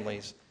 American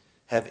families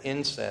have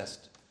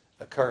incest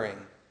occurring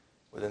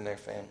within their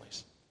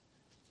families.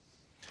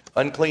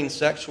 Unclean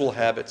sexual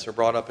habits are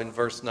brought up in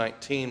verse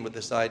 19 with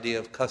this idea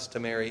of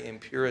customary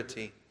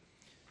impurity.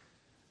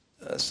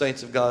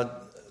 Saints of God,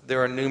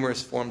 there are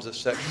numerous forms of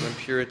sexual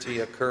impurity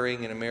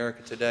occurring in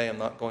America today. I'm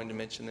not going to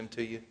mention them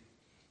to you.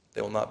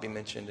 They will not be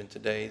mentioned in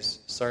today's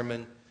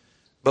sermon,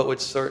 but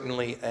would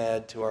certainly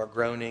add to our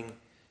groaning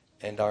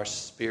and our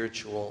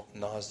spiritual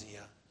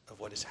nausea of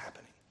what is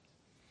happening.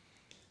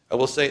 I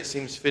will say it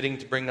seems fitting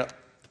to bring up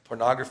the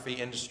pornography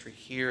industry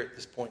here at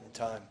this point in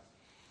time.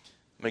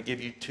 I'm going to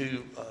give you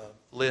two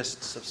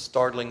lists of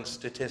startling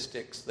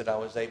statistics that I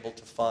was able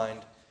to find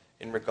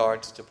in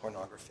regards to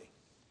pornography.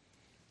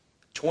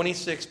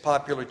 26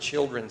 popular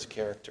children's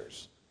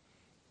characters,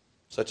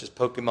 such as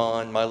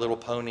Pokemon, My Little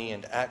Pony,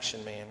 and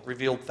Action Man,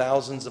 revealed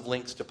thousands of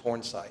links to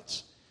porn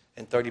sites,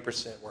 and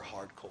 30% were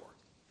hardcore.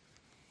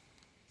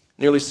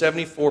 Nearly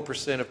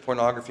 74% of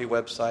pornography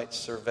websites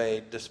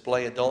surveyed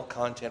display adult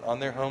content on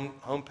their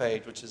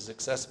homepage, which is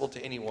accessible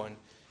to anyone,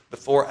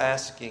 before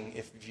asking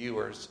if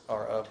viewers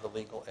are of the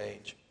legal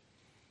age,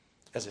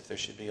 as if there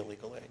should be a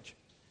legal age.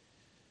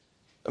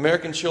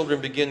 American children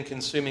begin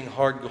consuming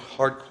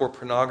hardcore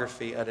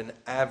pornography at an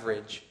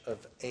average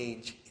of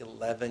age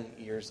 11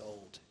 years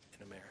old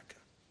in America.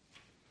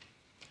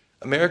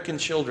 American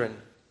children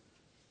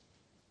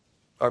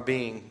are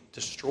being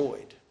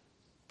destroyed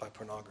by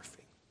pornography.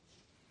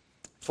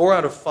 4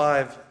 out of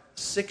 5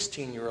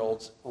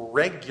 16-year-olds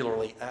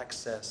regularly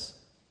access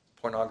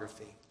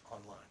pornography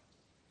online.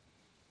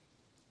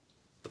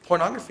 The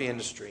pornography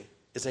industry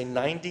is a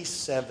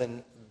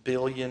 $97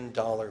 billion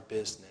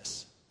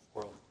business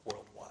worldwide.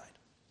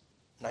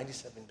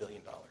 $97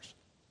 billion.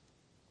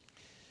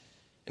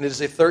 And it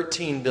is a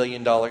 $13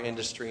 billion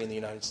industry in the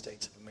United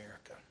States of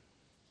America.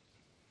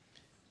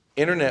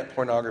 Internet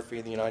pornography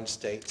in the United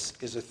States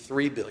is a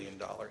 $3 billion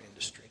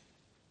industry.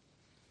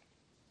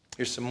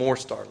 Here's some more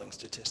startling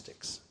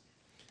statistics.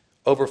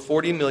 Over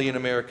 40 million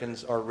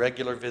Americans are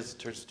regular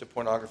visitors to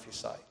pornography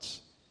sites.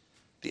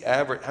 The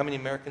average, how many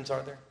Americans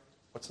are there?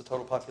 What's the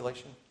total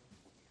population?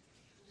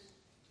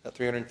 About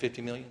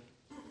 350 million?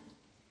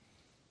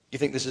 You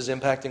think this is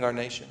impacting our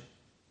nation?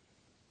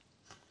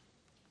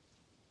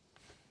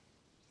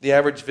 The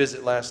average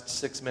visit lasts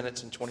 6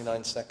 minutes and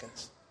 29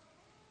 seconds.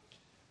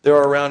 There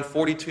are around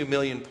 42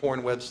 million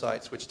porn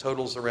websites, which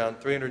totals around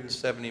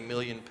 370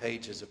 million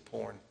pages of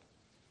porn.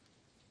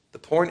 The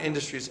porn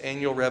industry's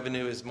annual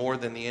revenue is more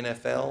than the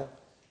NFL,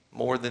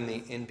 more than the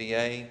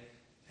NBA,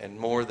 and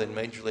more than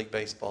Major League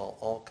Baseball,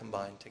 all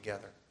combined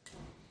together.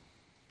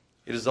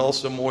 It is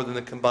also more than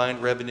the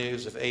combined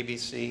revenues of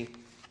ABC,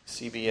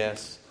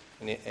 CBS,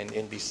 and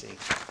NBC.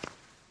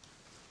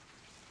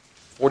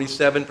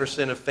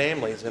 47% of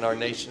families in our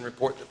nation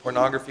report that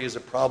pornography is a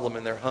problem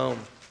in their home.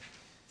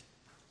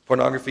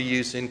 Pornography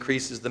use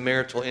increases the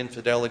marital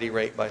infidelity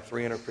rate by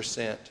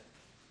 300%.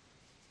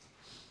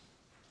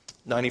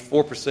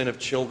 94% of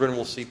children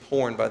will see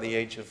porn by the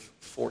age of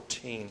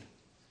 14.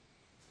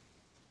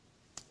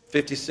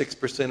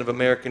 56% of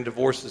American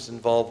divorces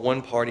involve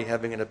one party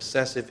having an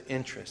obsessive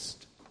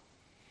interest.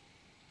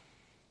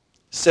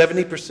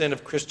 70%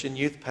 of Christian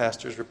youth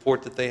pastors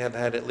report that they have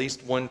had at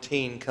least one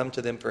teen come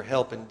to them for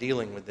help in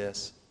dealing with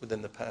this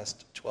within the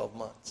past 12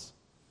 months.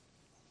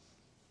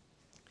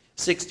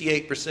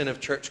 68%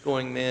 of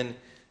church-going men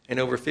and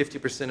over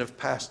 50% of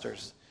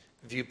pastors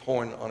view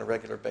porn on a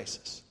regular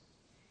basis.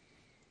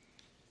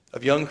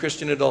 Of young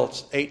Christian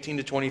adults 18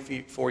 to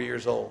 24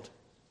 years old,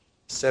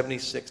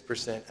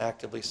 76%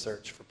 actively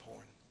search for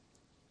porn.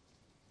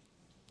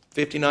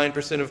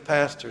 59% of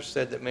pastors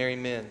said that married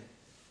men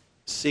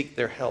seek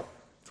their help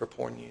for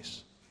porn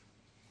use.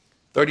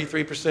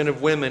 33%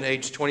 of women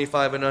aged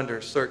 25 and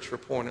under search for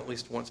porn at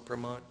least once per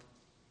month.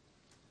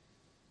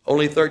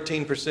 Only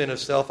 13% of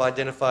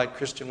self-identified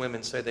Christian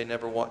women say they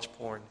never watch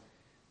porn.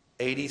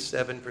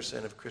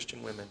 87% of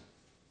Christian women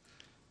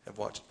have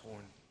watched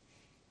porn.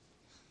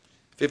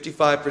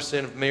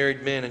 55% of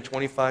married men and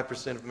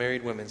 25% of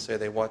married women say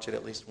they watch it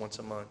at least once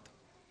a month.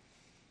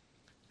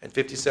 And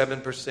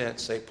 57%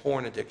 say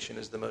porn addiction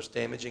is the most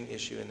damaging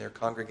issue in their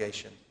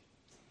congregation.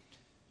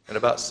 And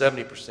about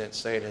 70%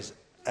 say it has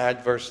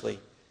adversely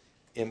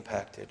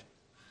impacted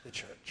the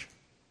church.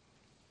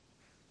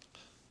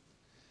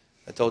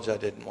 I told you I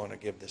didn't want to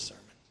give this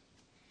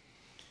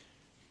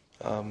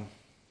sermon.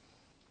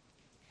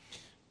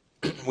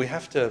 We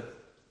have to,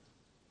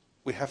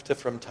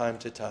 from time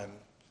to time,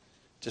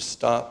 just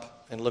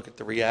stop and look at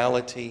the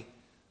reality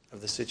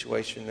of the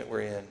situation that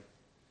we're in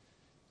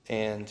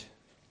and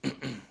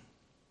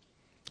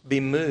be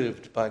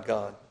moved by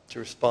God to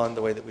respond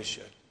the way that we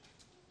should.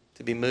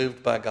 To be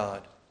moved by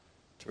God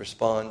to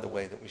respond the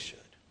way that we should.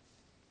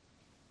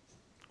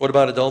 What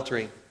about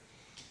adultery?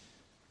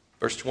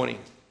 Verse 20,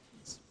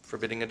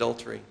 forbidding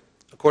adultery.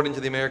 According to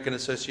the American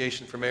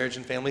Association for Marriage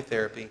and Family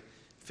Therapy,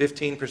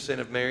 15%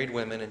 of married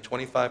women and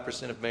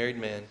 25% of married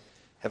men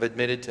have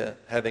admitted to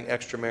having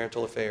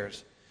extramarital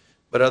affairs.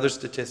 But other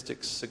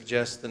statistics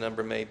suggest the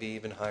number may be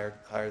even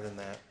higher than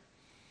that.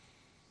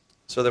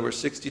 So there were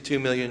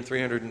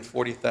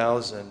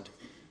 62,340,000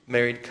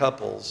 married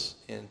couples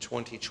in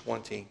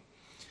 2020.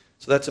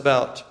 So that's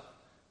about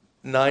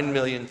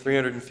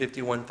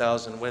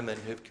 9,351,000 women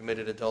who've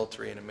committed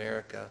adultery in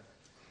America,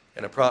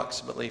 and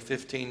approximately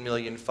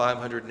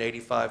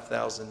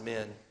 15,585,000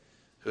 men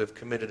who have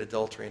committed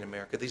adultery in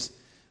America. These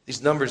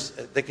numbers,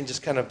 they can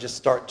just kind of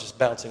start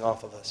bouncing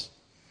off of us.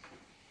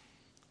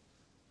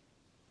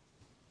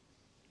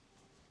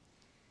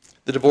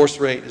 The divorce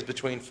rate is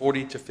between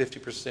 40 to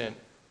 50%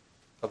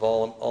 of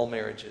all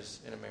marriages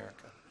in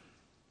America.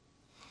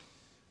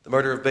 The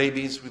murder of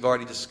babies, we've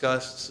already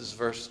discussed. This is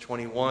verse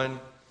 21.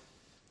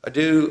 I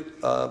do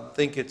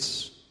think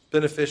it's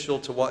beneficial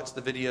to watch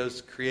the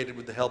videos created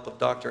with the help of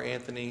Dr.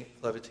 Anthony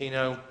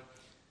Levitino.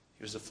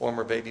 He was a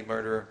former baby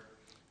murderer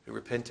who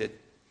repented.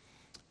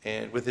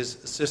 And with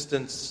his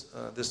assistance,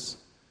 this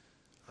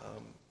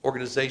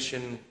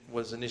organization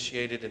was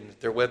initiated, and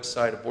their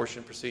website,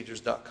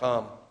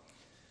 abortionprocedures.com,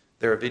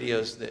 there are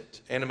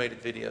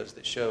animated videos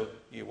that show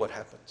you what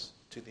happens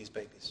to these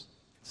babies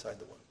inside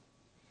the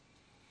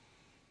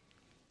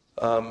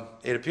womb.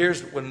 It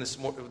appears this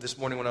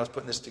morning when I was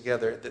putting this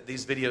together that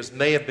these videos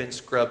may have been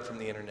scrubbed from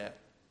the internet.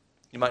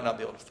 You might not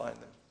be able to find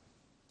them.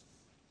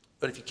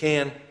 But if you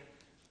can,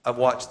 I've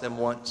watched them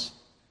once,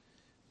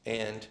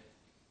 and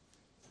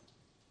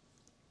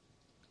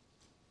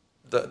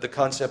the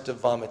concept of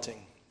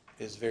vomiting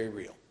is very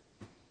real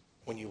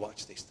when you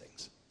watch these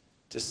things,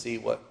 to see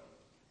what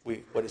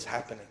is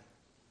happening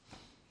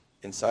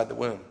inside the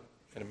womb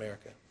in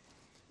America.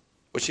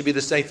 What should be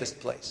the safest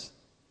place?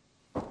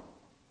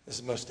 This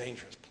is the most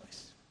dangerous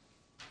place.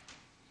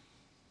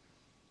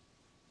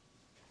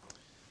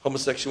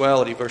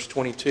 Homosexuality, verse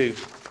 22.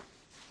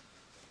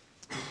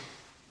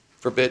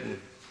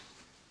 Forbidden.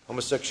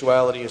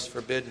 Homosexuality is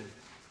forbidden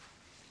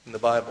in the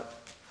Bible.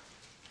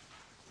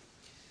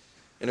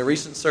 In a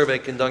recent survey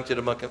conducted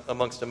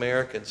amongst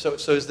Americans, so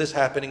is this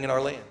happening in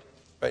our land?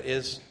 Right?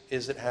 Is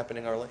it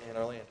happening in our land?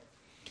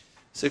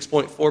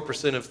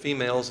 6.4% of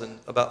females and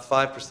about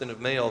 5% of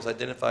males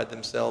identified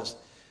themselves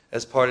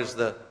as part of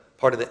the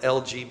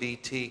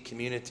LGBT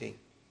community.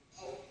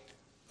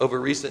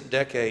 Over recent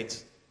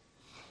decades,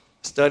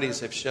 studies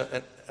have shown,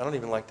 I don't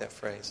even like that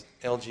phrase,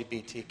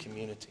 LGBT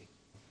community.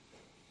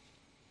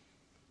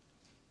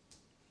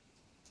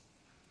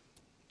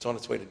 It's on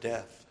its way to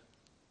death.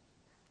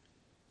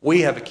 We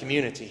have a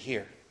community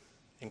here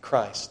in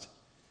Christ.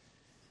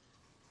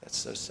 That's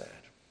so sad.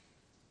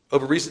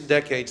 Over recent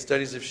decades,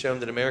 studies have shown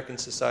that American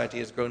society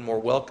has grown more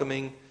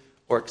welcoming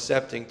or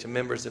accepting to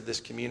members of this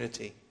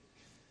community.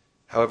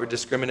 However,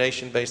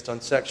 discrimination based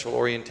on sexual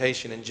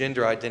orientation and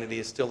gender identity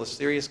is still a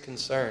serious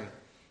concern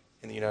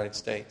in the United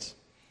States.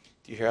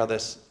 Do you hear how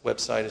this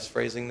website is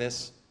phrasing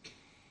this?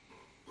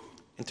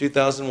 In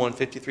 2001,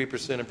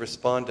 53% of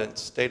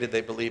respondents stated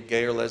they believed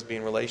gay or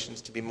lesbian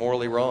relations to be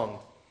morally wrong.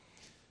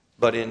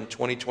 But in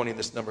 2020,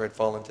 this number had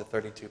fallen to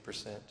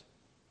 32%.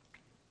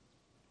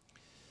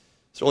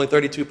 So only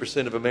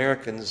 32% of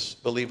Americans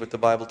believe what the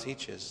Bible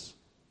teaches,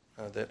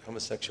 that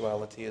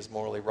homosexuality is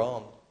morally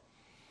wrong.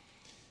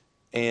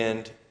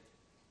 And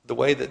the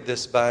way that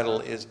this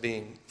battle is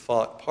being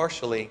fought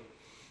partially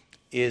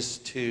is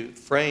to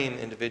frame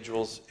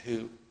individuals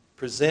who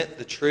present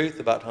the truth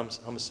about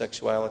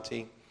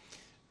homosexuality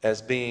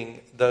as being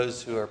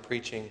those who are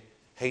preaching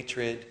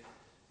hatred,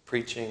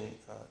 preaching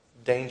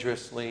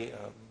dangerously,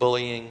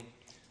 bullying,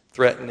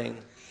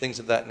 threatening, things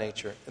of that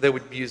nature. They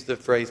would use the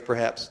phrase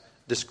perhaps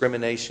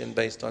discrimination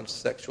based on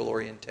sexual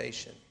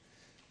orientation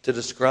to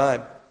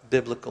describe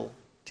biblical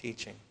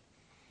teaching.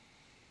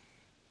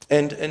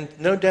 And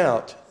no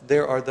doubt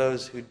there are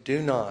those who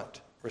do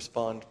not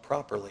respond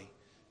properly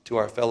to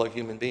our fellow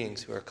human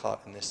beings who are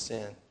caught in this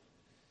sin.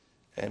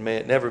 And may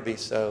it never be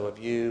so of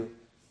you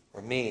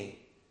or me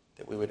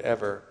that we would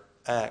ever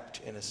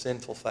act in a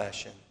sinful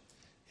fashion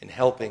in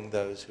helping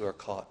those who are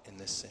caught in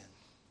this sin.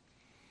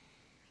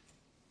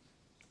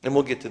 And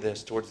we'll get to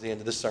this towards the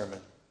end of the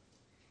sermon.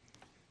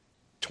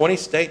 20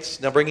 states,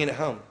 now bringing it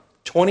home,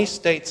 20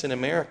 states in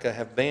America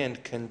have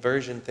banned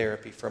conversion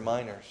therapy for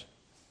minors.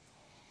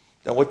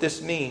 Now what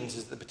this means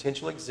is the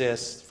potential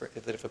exists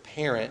that if a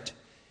parent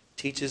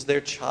teaches their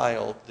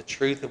child the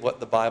truth of what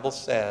the Bible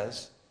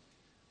says,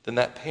 then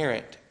that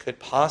parent could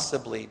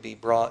possibly be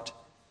brought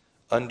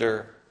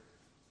under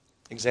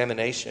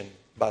examination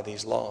by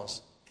these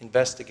laws,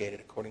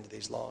 investigated according to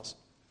these laws.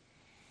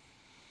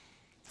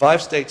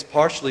 5 states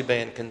partially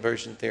banned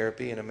conversion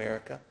therapy in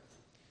America.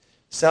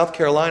 South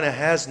Carolina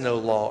has no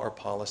law or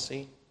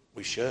policy.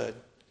 We should.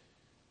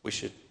 We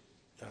should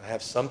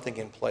have something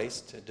in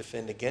place to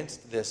defend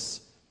against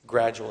this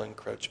gradual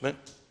encroachment.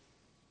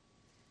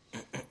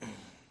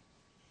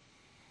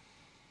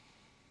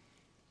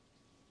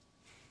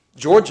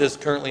 Georgia is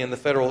currently in the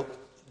federal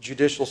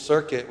judicial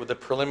circuit with a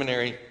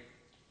preliminary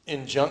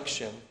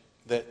injunction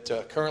that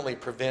currently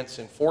prevents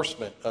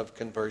enforcement of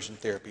conversion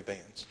therapy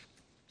bans.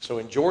 So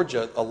in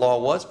Georgia, a law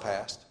was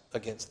passed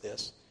against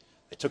this.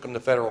 They took them to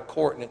federal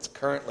court, and it's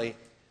currently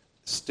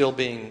still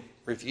being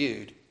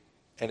reviewed,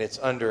 and it's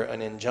under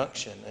an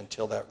injunction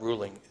until that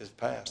ruling is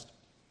passed.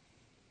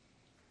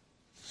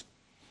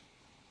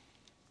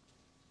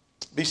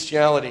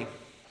 Bestiality,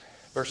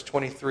 verse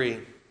 23.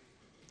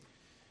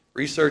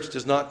 Research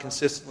does not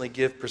consistently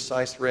give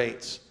precise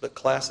rates, but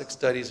classic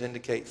studies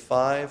indicate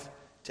 5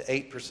 to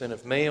 8%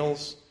 of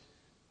males,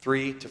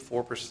 3 to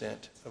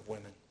 4% of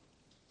women.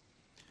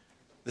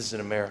 This is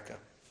in America.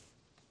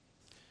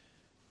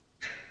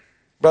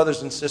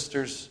 Brothers and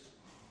sisters,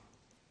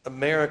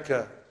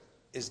 America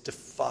is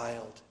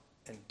defiled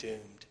and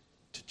doomed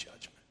to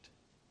judgment.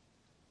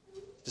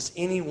 Does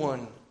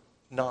anyone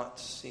not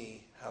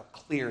see how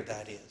clear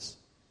that is?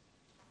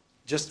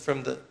 Just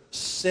from the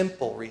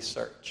simple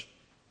research.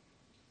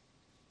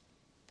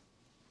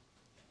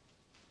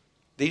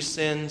 These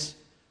sins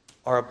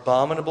are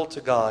abominable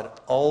to God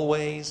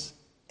always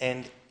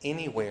and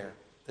anywhere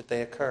that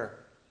they occur.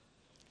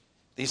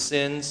 These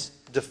sins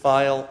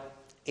defile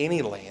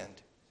any land,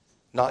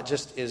 not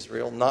just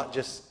Israel, not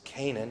just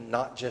Canaan,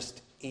 not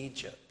just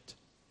Egypt.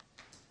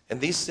 And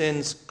these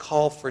sins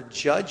call for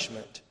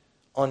judgment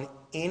on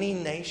any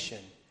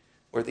nation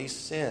where these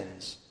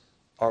sins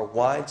are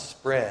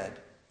widespread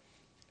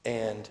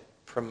and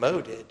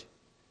promoted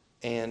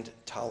and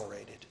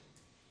tolerated.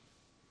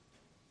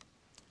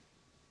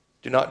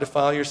 Do not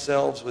defile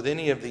yourselves with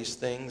any of these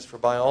things, for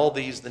by all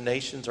these the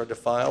nations are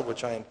defiled,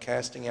 which I am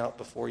casting out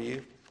before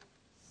you.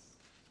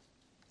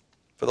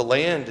 For the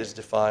land is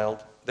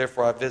defiled,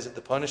 therefore I visit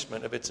the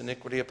punishment of its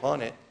iniquity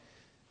upon it,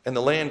 and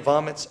the land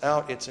vomits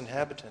out its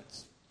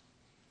inhabitants.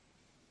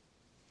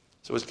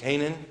 So was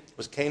Canaan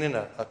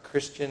a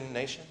Christian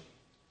nation?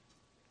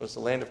 Was the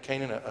land of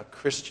Canaan a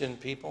Christian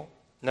people?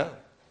 No.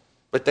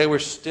 But they were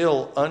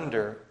still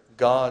under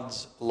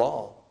God's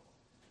law.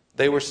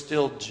 They were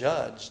still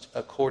judged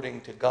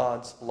according to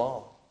God's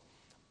law.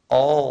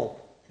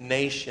 All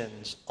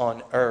nations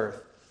on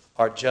earth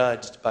are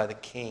judged by the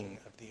King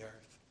of the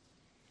earth.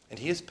 And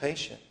He is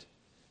patient,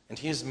 and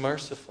He is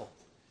merciful,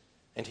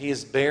 and He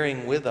is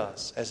bearing with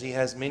us as He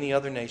has many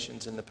other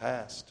nations in the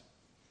past.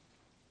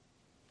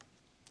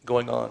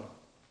 Going on.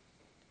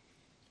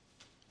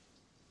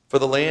 For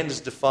the land is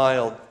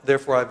defiled,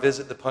 therefore I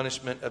visit the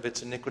punishment of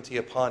its iniquity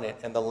upon it,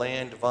 and the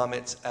land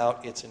vomits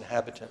out its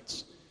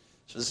inhabitants.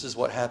 So this is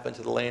what happened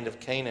to the land of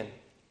Canaan.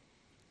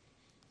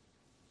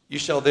 You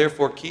shall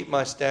therefore keep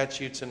my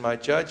statutes and my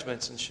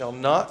judgments, and shall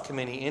not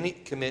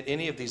commit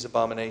any of these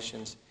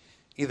abominations,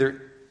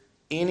 either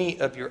any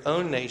of your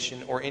own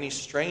nation or any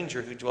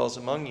stranger who dwells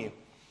among you.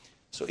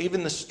 So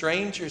even the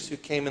strangers who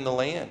came in the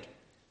land,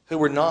 who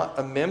were not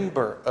a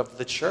member of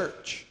the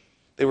church,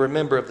 they were a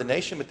member of the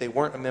nation, but they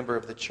weren't a member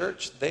of the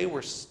church, they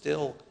were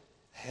still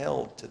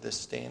held to this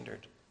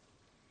standard.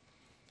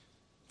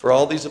 For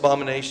all these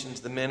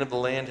abominations the men of the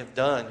land have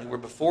done, who were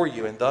before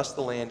you, and thus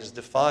the land is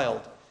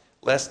defiled,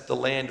 lest the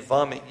land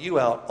vomit you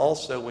out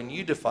also when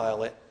you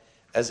defile it,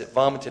 as it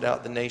vomited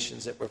out the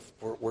nations that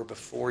were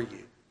before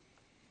you.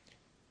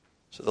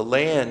 So the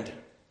land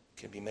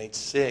can be made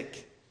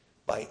sick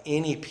by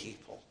any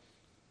people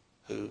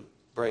who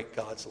break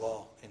God's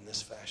law in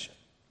this fashion.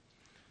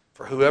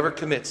 For whoever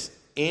commits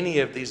any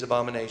of these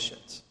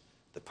abominations,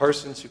 the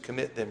persons who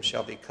commit them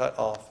shall be cut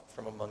off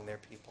from among their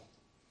people.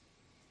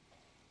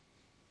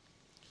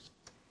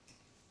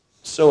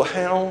 So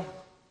how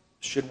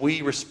should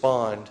we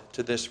respond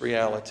to this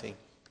reality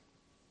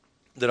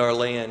that our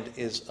land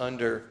is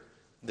under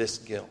this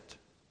guilt?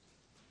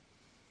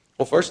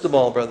 Well, first of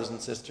all, brothers and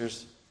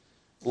sisters,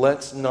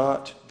 let's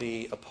not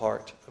be a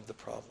part of the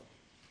problem.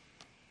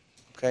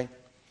 Okay?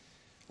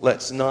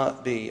 Let's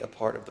not be a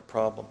part of the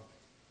problem.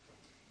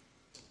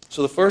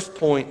 So the first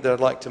point that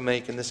I'd like to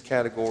make in this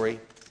category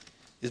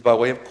is by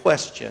way of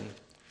question.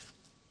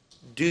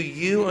 Do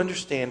you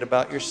understand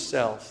about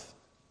yourself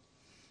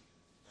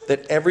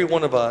that every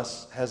one of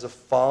us has a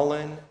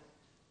fallen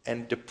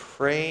and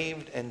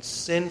depraved and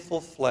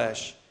sinful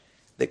flesh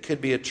that could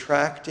be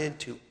attracted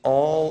to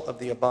all of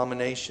the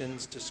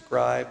abominations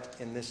described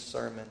in this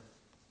sermon?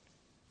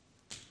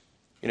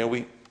 You know,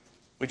 we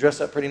dress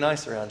up pretty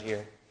nice around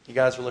here. You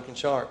guys are looking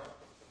sharp.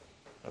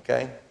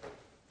 Okay?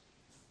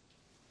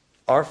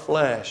 Our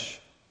flesh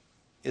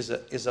is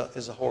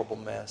a horrible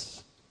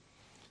mess.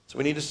 So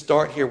we need to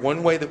start here.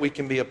 One way that we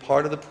can be a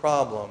part of the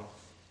problem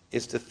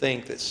is to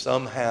think that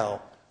somehow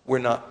we're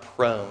not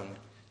prone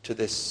to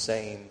this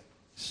same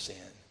sin.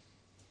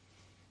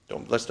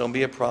 Don't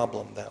be a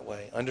problem that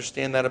way.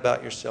 Understand that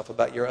about yourself,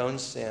 about your own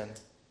sin.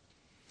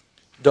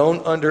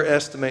 Don't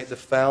underestimate the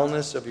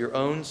foulness of your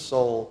own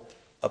soul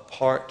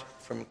apart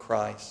from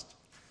Christ.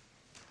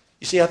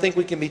 You see, I think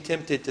we can be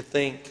tempted to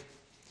think,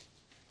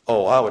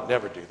 oh, I would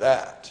never do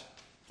that.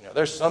 You know,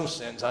 there's some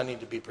sins I need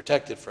to be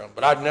protected from,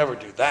 but I'd never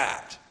do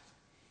that.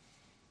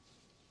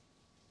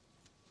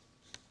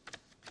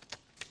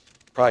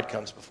 Pride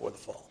comes before the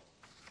fall.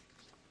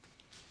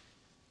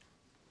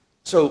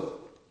 So,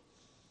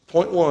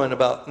 point one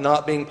about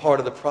not being part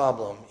of the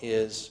problem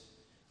is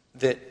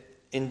that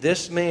in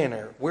this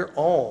manner, we're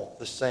all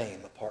the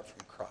same apart from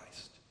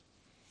Christ.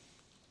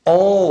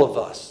 All of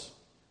us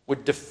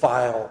would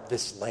defile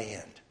this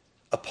land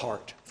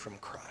apart from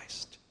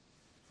Christ.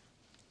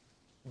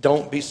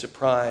 Don't be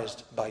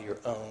surprised by your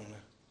own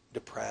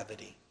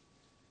depravity.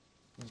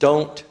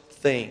 Don't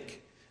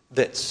think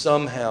that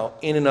somehow,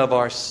 in and of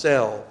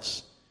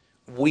ourselves,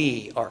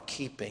 we are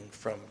keeping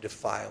from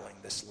defiling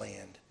this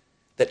land.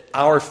 That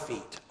our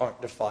feet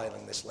aren't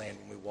defiling this land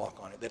when we walk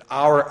on it. That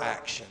our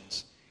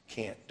actions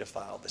can't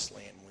defile this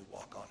land when we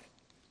walk on it.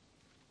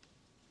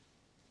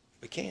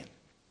 We can.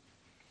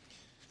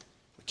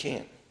 We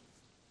can.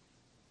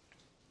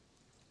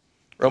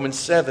 Romans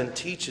 7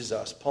 teaches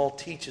us, Paul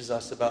teaches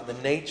us about the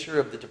nature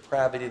of the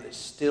depravity that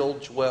still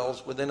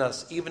dwells within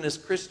us, even as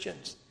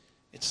Christians.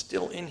 It's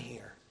still in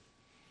here.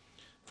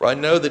 For I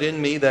know that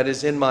in me, that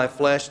is in my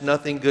flesh,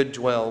 nothing good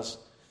dwells.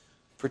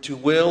 For to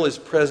will is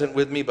present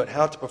with me, but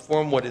how to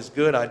perform what is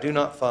good I do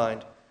not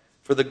find.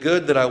 For the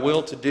good that I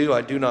will to do,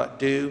 I do not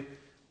do,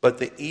 but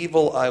the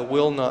evil I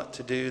will not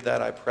to do,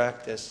 that I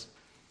practice.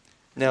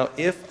 Now,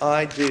 if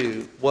I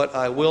do what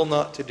I will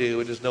not to do,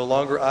 it is no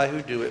longer I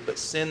who do it, but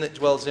sin that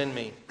dwells in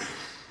me.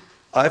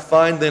 I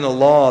find then a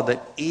law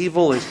that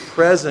evil is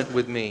present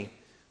with me,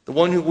 the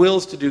one who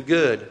wills to do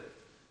good.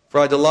 For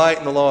I delight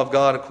in the law of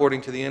God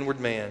according to the inward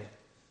man.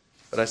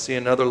 But I see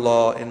another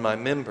law in my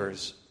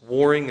members,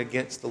 warring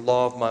against the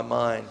law of my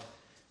mind,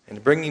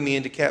 and bringing me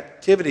into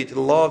captivity to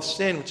the law of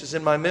sin which is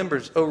in my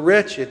members. O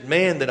wretched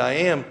man that I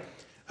am,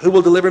 who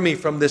will deliver me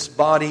from this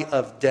body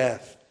of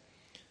death?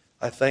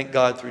 I thank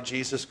God through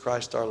Jesus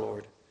Christ our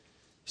Lord.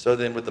 So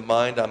then with the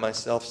mind I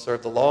myself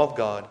serve the law of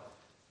God,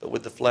 but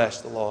with the flesh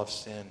the law of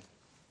sin.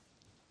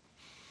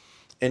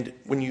 And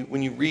when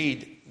you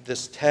read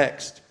this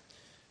text,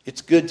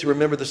 it's good to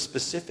remember the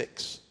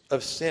specifics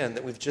of sin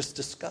that we've just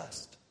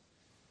discussed.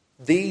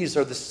 These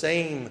are the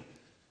same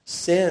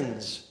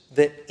sins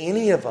that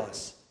any of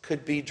us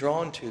could be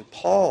drawn to.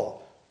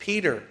 Paul,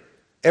 Peter,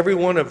 every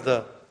one of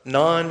the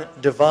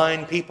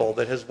non-divine people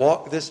that has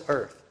walked this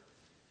earth,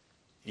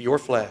 your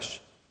flesh,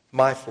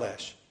 my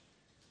flesh,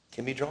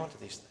 can be drawn to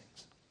these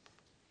things.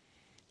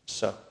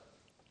 So,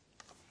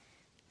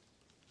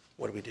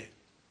 what do?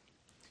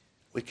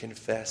 We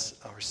confess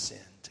our sin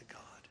to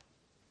God.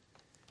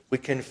 We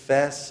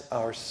confess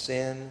our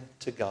sin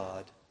to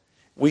God.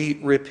 We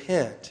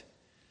repent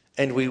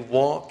and we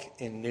walk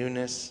in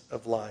newness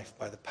of life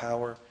by the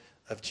power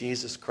of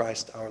Jesus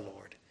Christ our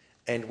Lord.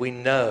 And we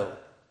know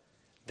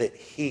that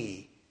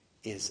He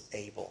is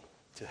able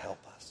to help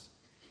us.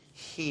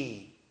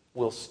 He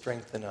will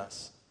strengthen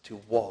us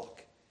to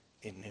walk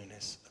in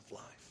newness of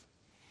life.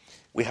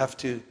 We have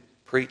to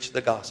preach the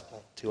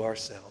gospel to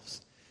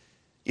ourselves.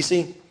 You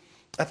see,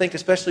 I think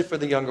especially for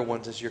the younger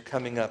ones as you're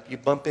coming up, you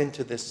bump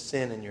into this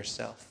sin in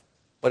yourself,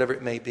 whatever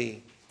it may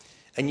be.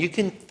 And you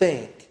can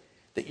think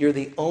that you're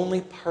the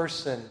only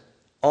person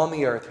on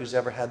the earth who's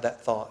ever had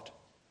that thought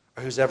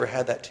or who's ever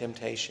had that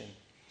temptation.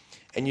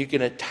 And you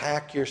can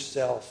attack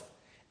yourself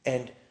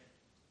and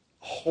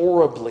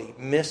horribly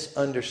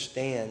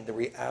misunderstand the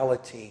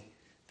reality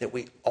that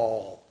we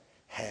all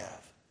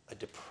have a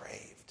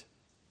depraved,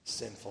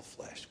 sinful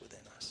flesh within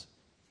us.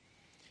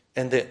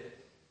 And that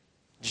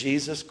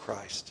Jesus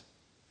Christ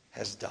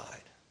has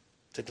died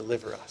to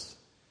deliver us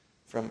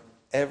from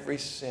every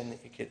sin that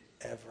you could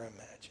ever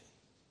imagine.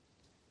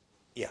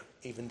 Yeah,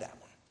 even that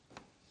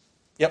one.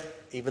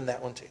 Yep, even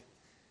that one too.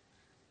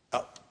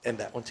 Oh, and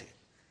that one too.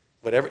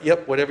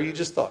 Whatever you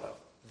just thought of,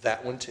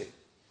 that one too.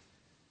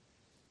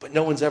 But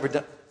no one's ever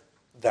done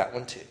that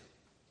one too.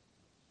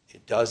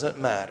 It doesn't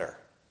matter.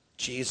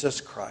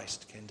 Jesus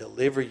Christ can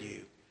deliver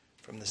you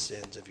from the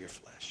sins of your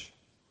flesh.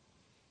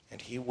 And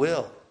He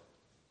will,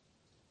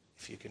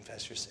 if you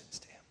confess your sins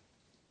to Him.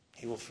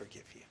 He will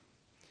forgive you.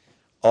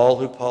 All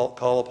who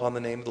call upon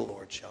the name of the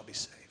Lord shall be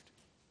saved.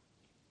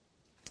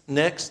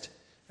 Next,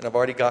 and I've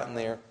already gotten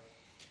there,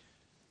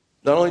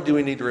 not only do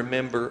we need to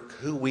remember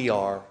who we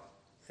are,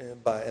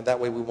 and that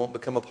way we won't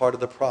become a part of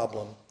the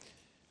problem.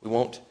 We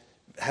won't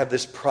have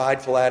this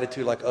prideful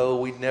attitude like, oh,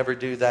 we'd never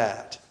do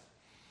that.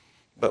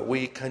 But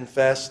we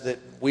confess that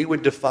we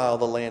would defile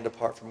the land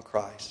apart from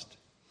Christ.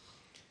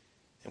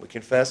 And we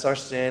confess our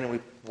sin and we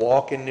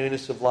walk in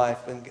newness of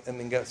life. And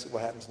then guess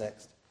what happens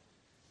next?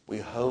 We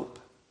hope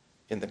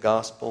in the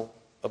gospel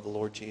of the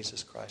Lord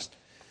Jesus Christ.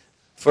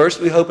 First,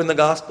 we hope in the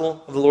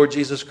gospel of the Lord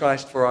Jesus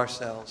Christ for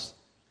ourselves.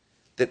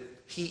 That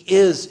He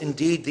is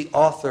indeed the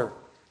author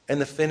and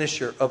the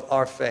finisher of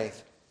our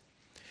faith.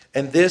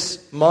 And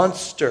this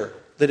monster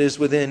that is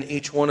within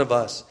each one of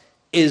us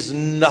is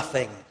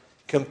nothing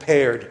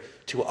compared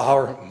to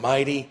our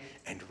mighty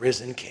and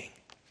risen King.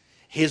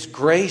 His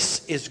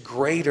grace is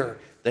greater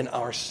than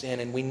our sin,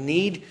 and we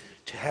need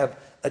to have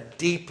a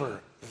deeper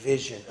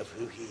vision of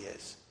who He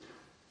is.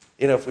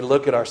 You know, if we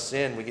look at our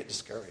sin, we get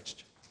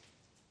discouraged.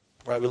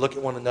 Right? We look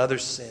at one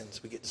another's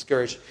sins, we get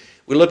discouraged.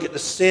 We look at the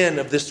sin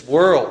of this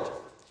world,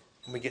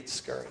 and we get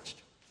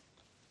discouraged.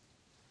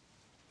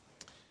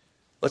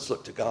 Let's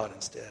look to God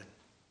instead.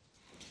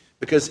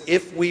 Because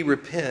if we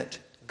repent,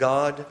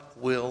 God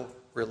will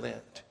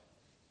relent.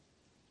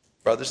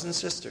 Brothers and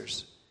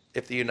sisters,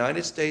 if the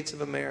United States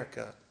of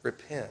America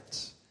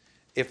repents,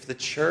 if the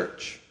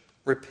church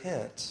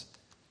repents,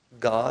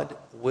 God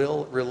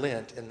will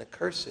relent in the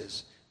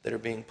curses that are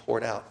being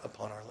poured out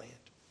upon our land.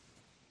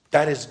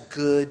 That is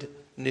good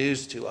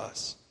news to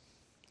us.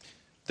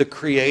 the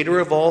creator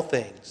of all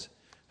things,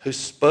 who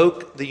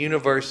spoke the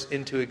universe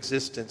into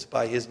existence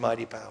by his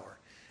mighty power,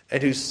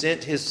 and who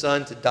sent his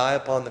Son to die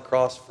upon the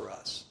cross for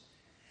us,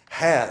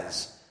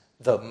 has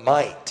the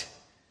might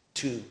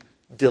to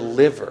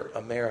deliver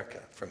America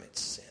from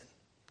its sin.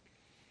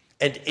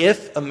 And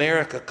if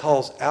America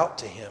calls out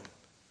to him,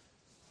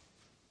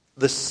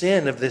 the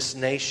sin of this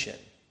nation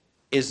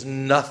is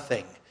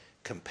nothing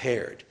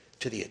compared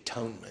to the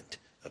atonement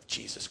of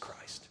Jesus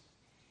Christ.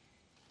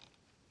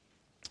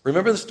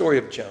 Remember the story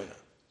of Jonah.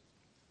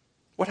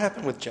 What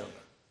happened with Jonah?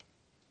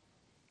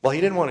 Well,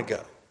 he didn't want to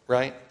go,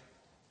 right?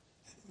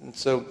 And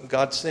so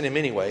God sent him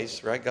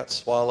anyways, right? Got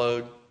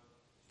swallowed,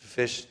 the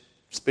fish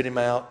spit him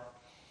out.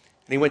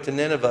 And he went to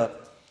Nineveh,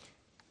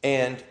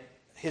 and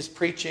his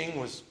preaching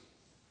was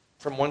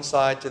from one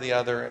side to the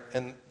other,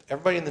 and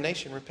everybody in the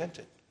nation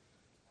repented.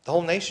 The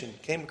whole nation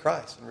came to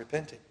Christ and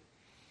repented.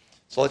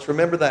 So let's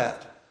remember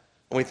that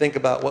when we think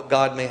about what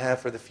God may have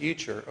for the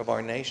future of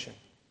our nation.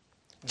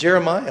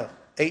 Jeremiah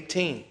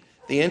 18.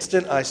 The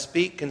instant I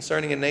speak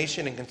concerning a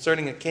nation and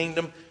concerning a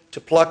kingdom,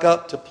 to pluck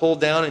up, to pull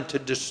down, and to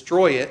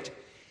destroy it,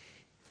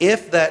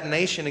 if that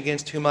nation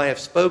against whom I have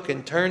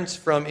spoken turns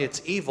from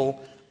its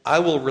evil, I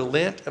will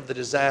relent of the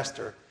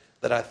disaster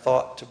that I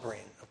thought to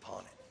bring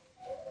upon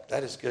it.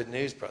 That is good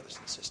news, brothers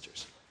and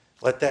sisters.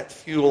 Let that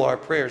fuel our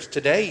prayers.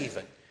 Today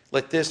even,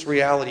 let this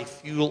reality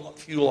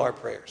fuel our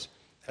prayers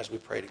as we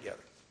pray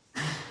together.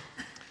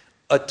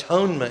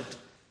 Atonement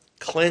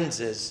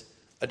cleanses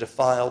a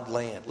defiled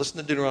land. Listen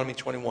to Deuteronomy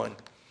 21.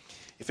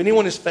 If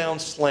anyone is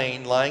found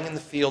slain, lying in the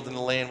field in the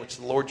land which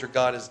the Lord your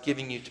God is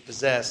giving you to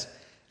possess,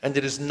 and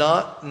it is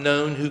not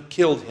known who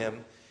killed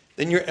him,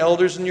 then your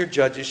elders and your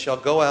judges shall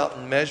go out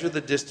and measure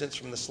the distance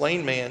from the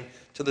slain man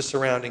to the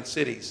surrounding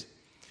cities.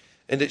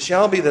 And it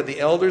shall be that the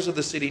elders of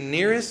the city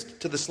nearest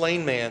to the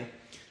slain man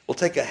will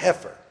take a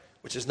heifer,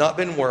 which has not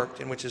been worked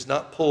and which is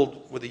not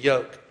pulled with a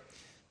yoke.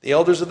 The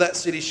elders of that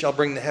city shall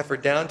bring the heifer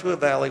down to a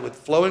valley with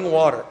flowing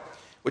water,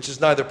 which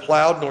is neither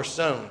plowed nor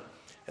sown,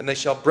 and they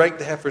shall break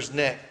the heifer's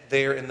neck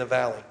there in the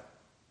valley.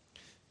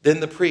 Then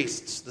the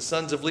priests, the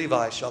sons of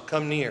Levi, shall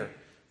come near,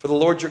 for the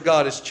Lord your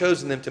God has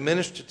chosen them to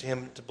minister to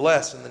him, to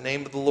bless in the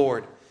name of the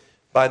Lord.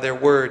 By their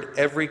word,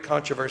 every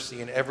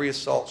controversy and every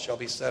assault shall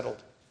be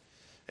settled.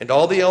 And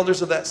all the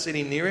elders of that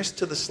city nearest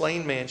to the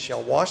slain man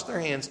shall wash their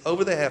hands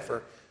over the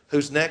heifer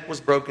whose neck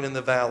was broken in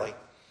the valley.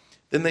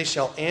 Then they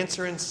shall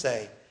answer and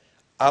say,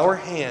 our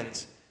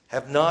hands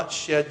have not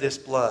shed this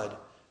blood,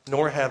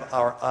 nor have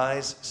our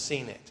eyes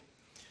seen it.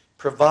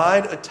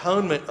 Provide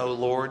atonement, O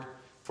Lord,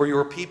 for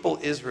your people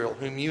Israel,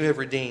 whom you have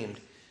redeemed,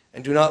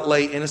 and do not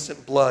lay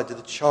innocent blood to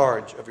the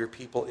charge of your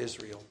people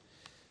Israel.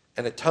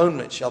 An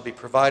atonement shall be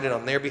provided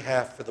on their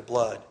behalf for the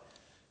blood.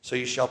 So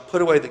you shall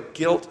put away the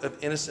guilt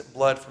of innocent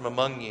blood from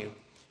among you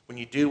when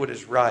you do what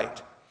is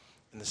right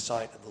in the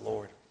sight of the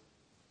Lord.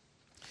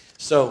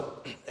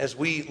 So, as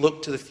we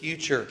look to the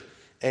future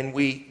and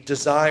we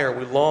desire,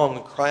 we long,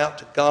 we cry out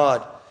to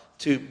God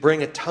to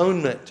bring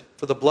atonement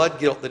for the blood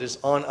guilt that is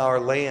on our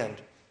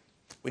land,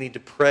 we need to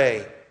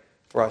pray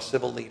for our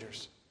civil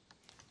leaders,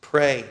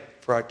 pray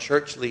for our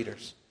church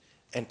leaders,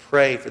 and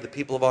pray for the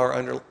people of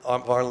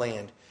our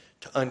land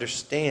to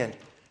understand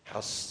how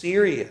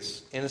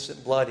serious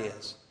innocent blood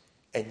is.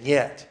 And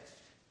yet,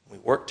 when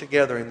we work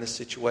together in this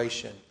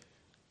situation,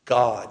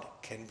 God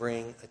can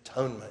bring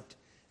atonement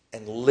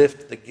and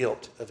lift the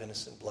guilt of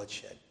innocent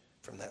bloodshed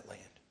from that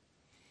land.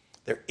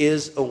 There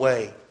is a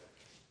way,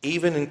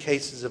 even in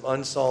cases of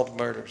unsolved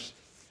murders,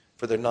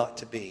 for there not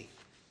to be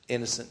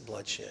innocent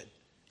bloodshed,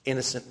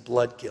 innocent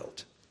blood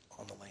guilt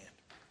on the land.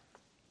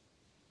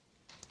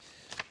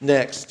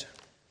 Next,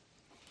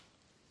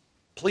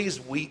 please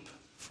weep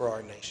for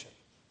our nation.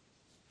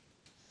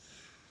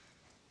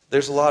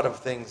 There's a lot of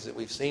things that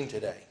we've seen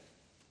today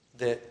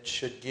that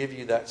should give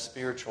you that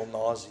spiritual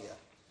nausea,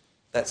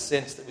 that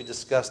sense that we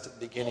discussed at the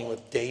beginning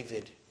with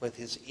David, with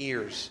his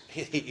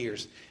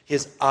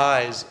his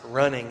eyes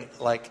running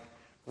like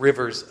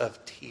rivers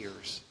of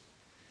tears,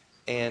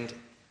 and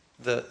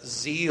the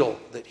zeal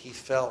that he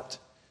felt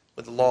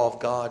with the law of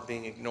God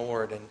being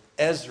ignored, and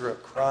Ezra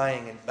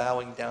crying and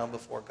bowing down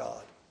before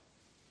God.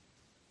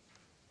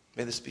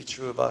 May this be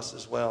true of us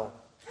as well.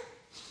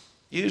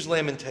 Use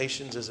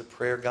Lamentations as a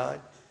prayer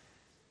guide.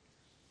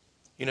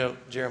 You know,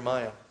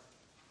 Jeremiah,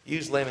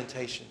 use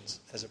Lamentations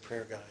as a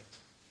prayer guide.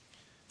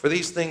 For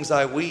these things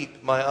I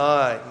weep, my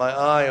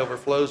eye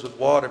overflows with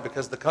water,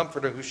 because the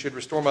Comforter who should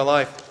restore my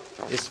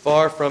life is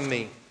far from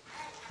me.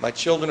 My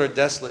children are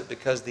desolate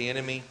because the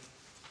enemy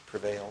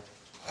prevailed.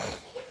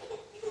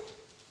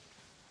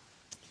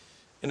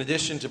 In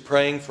addition to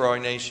praying for our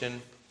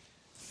nation,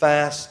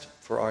 fast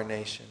for our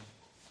nation.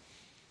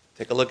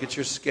 Take a look at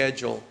your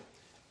schedule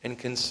and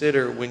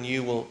consider when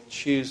you will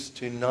choose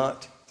to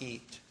not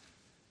eat.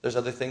 There's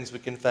other things we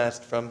can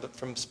fast from,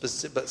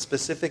 but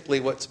specifically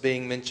what's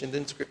being mentioned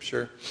in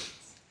Scripture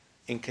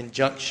in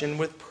conjunction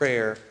with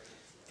prayer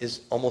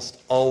is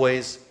almost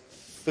always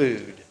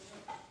food.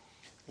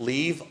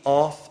 Leave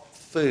off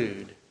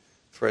food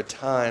for a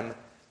time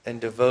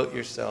and devote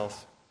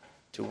yourself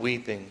to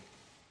weeping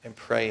and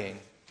praying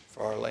for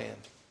for our land.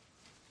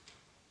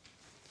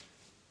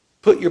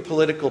 Put your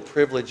political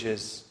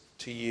privileges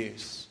to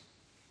use.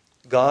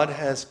 God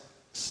has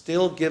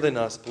still given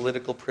us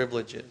political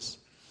privileges.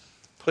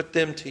 Put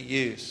them to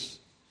use.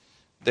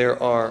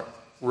 There are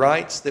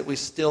rights that we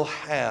still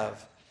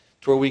have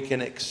to where we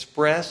can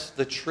express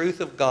the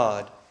truth of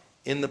God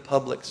in the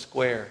public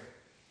square.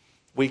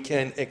 We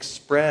can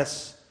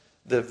express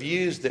the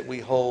views that we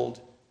hold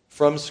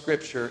from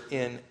Scripture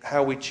in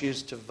how we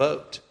choose to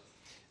vote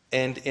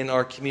and in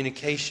our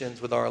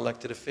communications with our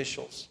elected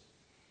officials.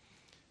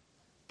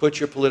 Put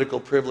your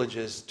political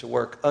privileges to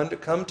work.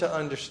 Come to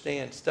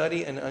understand,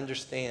 study and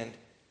understand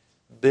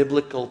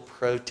biblical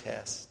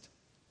protest.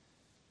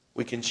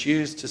 We can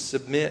choose to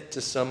submit to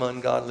some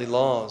ungodly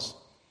laws,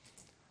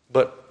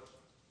 but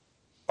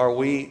are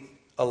we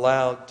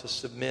allowed to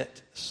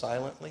submit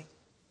silently?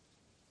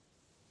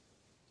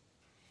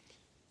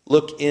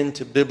 Look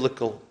into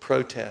biblical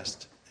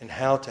protest and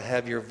how to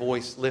have your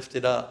voice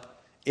lifted up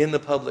in the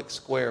public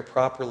square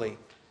properly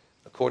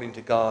according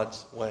to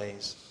God's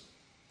ways.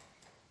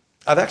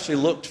 I've actually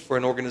looked for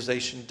an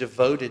organization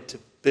devoted to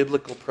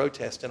biblical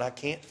protest, and I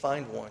can't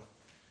find one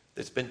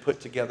that's been put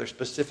together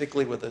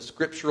specifically with a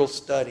scriptural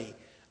study,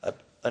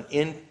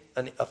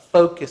 a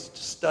focused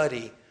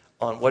study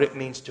on what it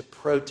means to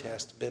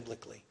protest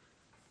biblically.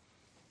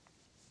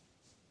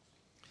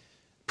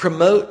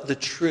 Promote the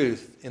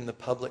truth in the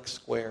public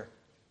square.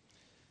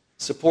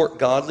 Support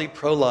godly,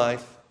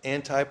 pro-life,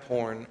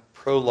 anti-porn,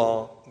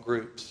 pro-law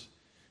groups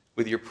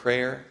with your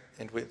prayer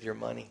and with your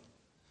money.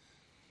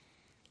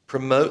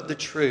 Promote the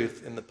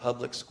truth in the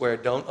public square.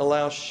 Don't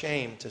allow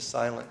shame to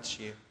silence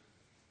you.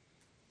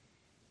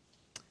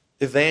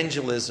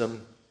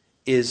 Evangelism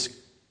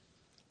is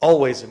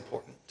always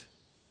important,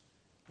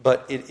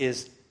 but it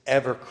is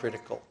ever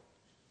critical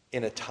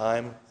in a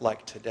time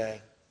like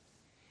today.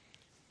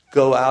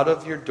 Go out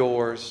of your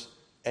doors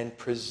and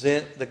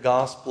present the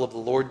gospel of the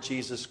Lord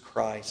Jesus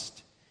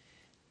Christ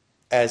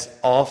as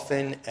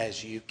often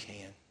as you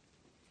can.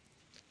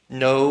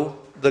 Know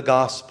the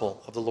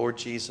gospel of the Lord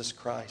Jesus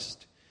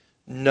Christ.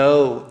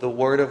 Know the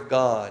Word of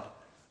God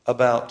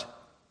about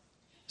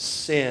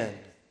sin,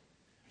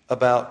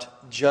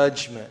 about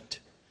judgment,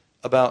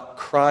 about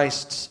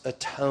Christ's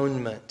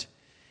atonement,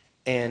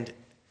 and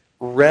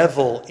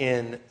revel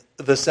in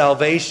the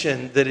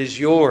salvation that is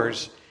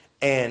yours,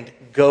 and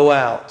go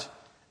out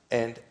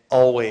and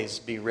always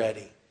be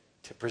ready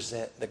to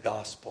present the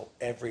gospel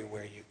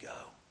everywhere you go.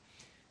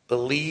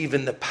 Believe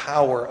in the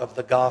power of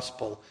the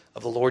gospel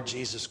of the Lord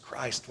Jesus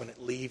Christ when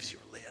it leaves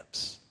your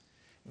lips.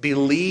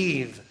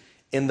 Believe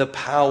in the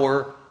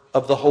power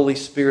of the Holy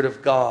Spirit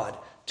of God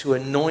to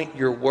anoint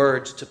your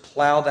words, to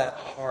plow that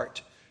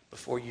heart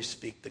before you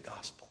speak the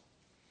gospel.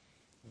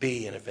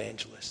 Be an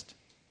evangelist.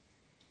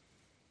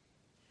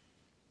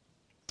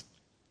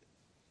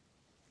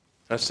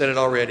 I've said it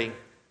already,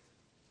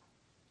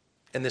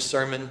 and this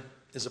sermon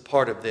is a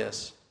part of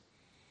this.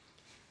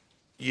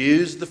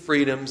 Use the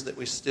freedoms that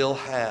we still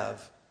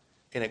have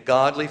in a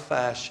godly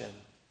fashion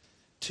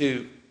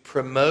to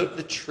promote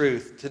the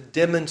truth, to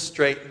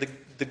demonstrate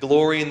the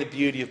glory and the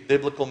beauty of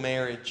biblical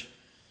marriage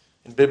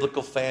and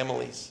biblical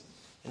families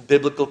and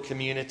biblical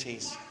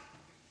communities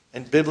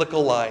and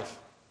biblical life,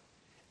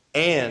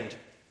 and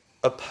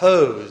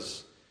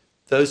oppose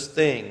those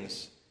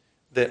things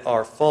that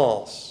are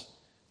false,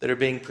 that are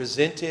being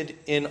presented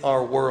in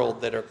our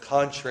world that are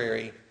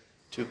contrary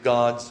to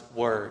God's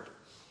word.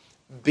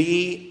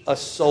 Be a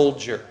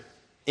soldier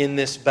in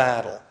this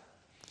battle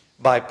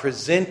by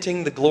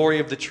presenting the glory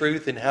of the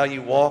truth in how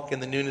you walk in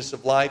the newness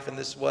of life in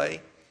this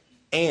way,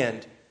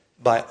 and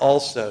by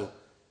also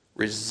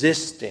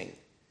resisting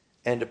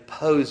and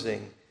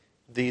opposing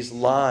these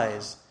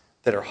lies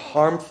that are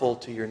harmful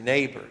to your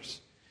neighbors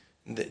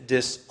and that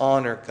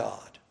dishonor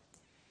God.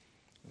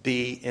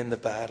 Be in the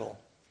battle.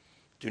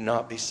 Do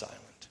not be silent.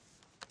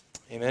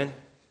 Amen?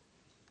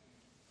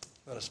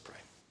 Let us pray.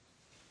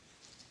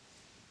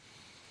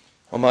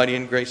 Almighty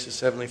and gracious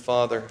Heavenly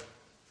Father,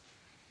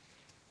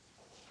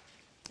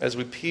 as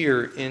we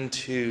peer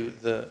into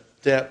the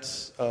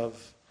depths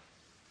of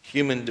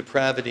human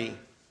depravity,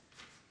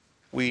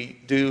 we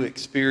do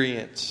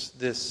experience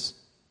this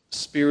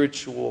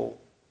spiritual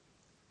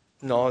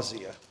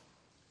nausea,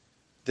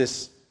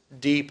 this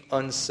deep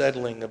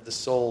unsettling of the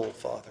soul,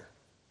 Father.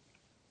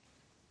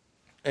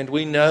 And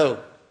we know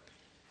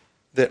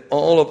that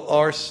all of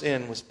our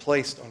sin was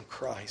placed on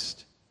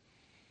Christ,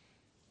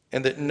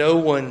 and that no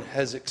one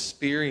has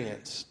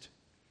experienced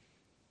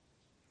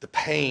the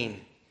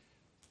pain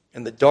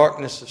and the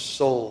darkness of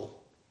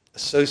soul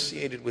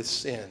associated with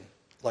sin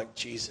like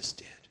Jesus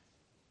did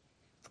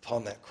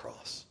upon that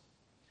cross.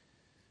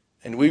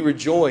 And we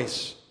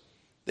rejoice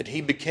that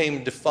he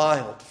became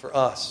defiled for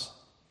us,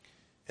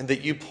 and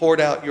that you poured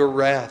out your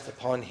wrath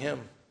upon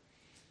him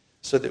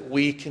so that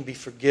we can be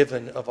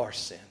forgiven of our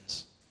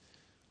sins.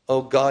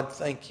 Oh God,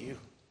 thank you.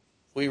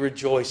 We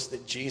rejoice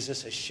that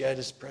Jesus has shed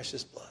his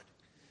precious blood,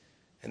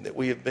 and that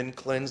we have been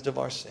cleansed of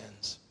our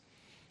sins,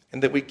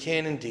 and that we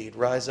can indeed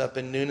rise up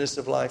in newness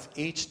of life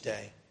each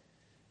day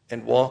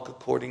and walk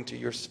according to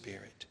your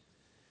Spirit.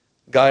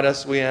 Guide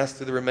us, we ask,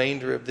 through the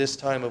remainder of this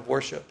time of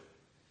worship.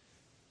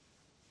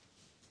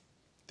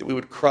 That we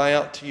would cry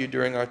out to you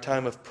during our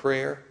time of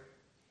prayer,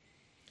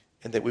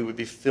 and that we would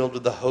be filled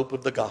with the hope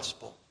of the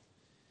gospel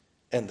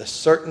and the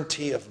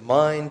certainty of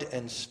mind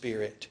and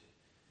spirit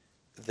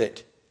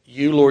that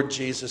you, Lord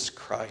Jesus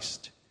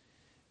Christ,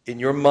 in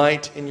your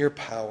might, in your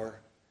power,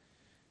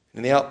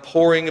 in the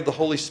outpouring of the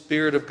Holy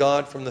Spirit of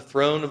God from the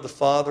throne of the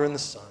Father and the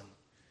Son,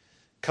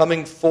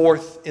 coming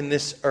forth in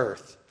this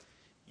earth,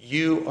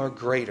 you are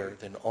greater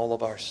than all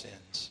of our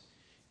sins.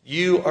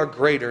 You are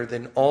greater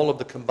than all of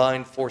the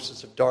combined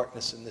forces of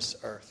darkness in this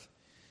earth.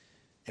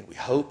 And we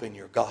hope in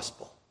your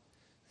gospel.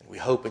 And we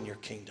hope in your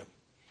kingdom.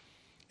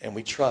 And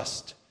we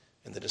trust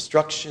in the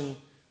destruction,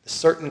 the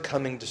certain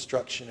coming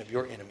destruction of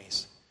your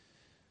enemies.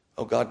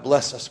 Oh God,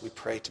 bless us, we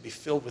pray, to be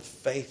filled with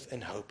faith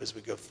and hope as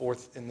we go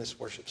forth in this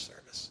worship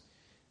service.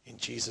 In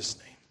Jesus'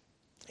 name.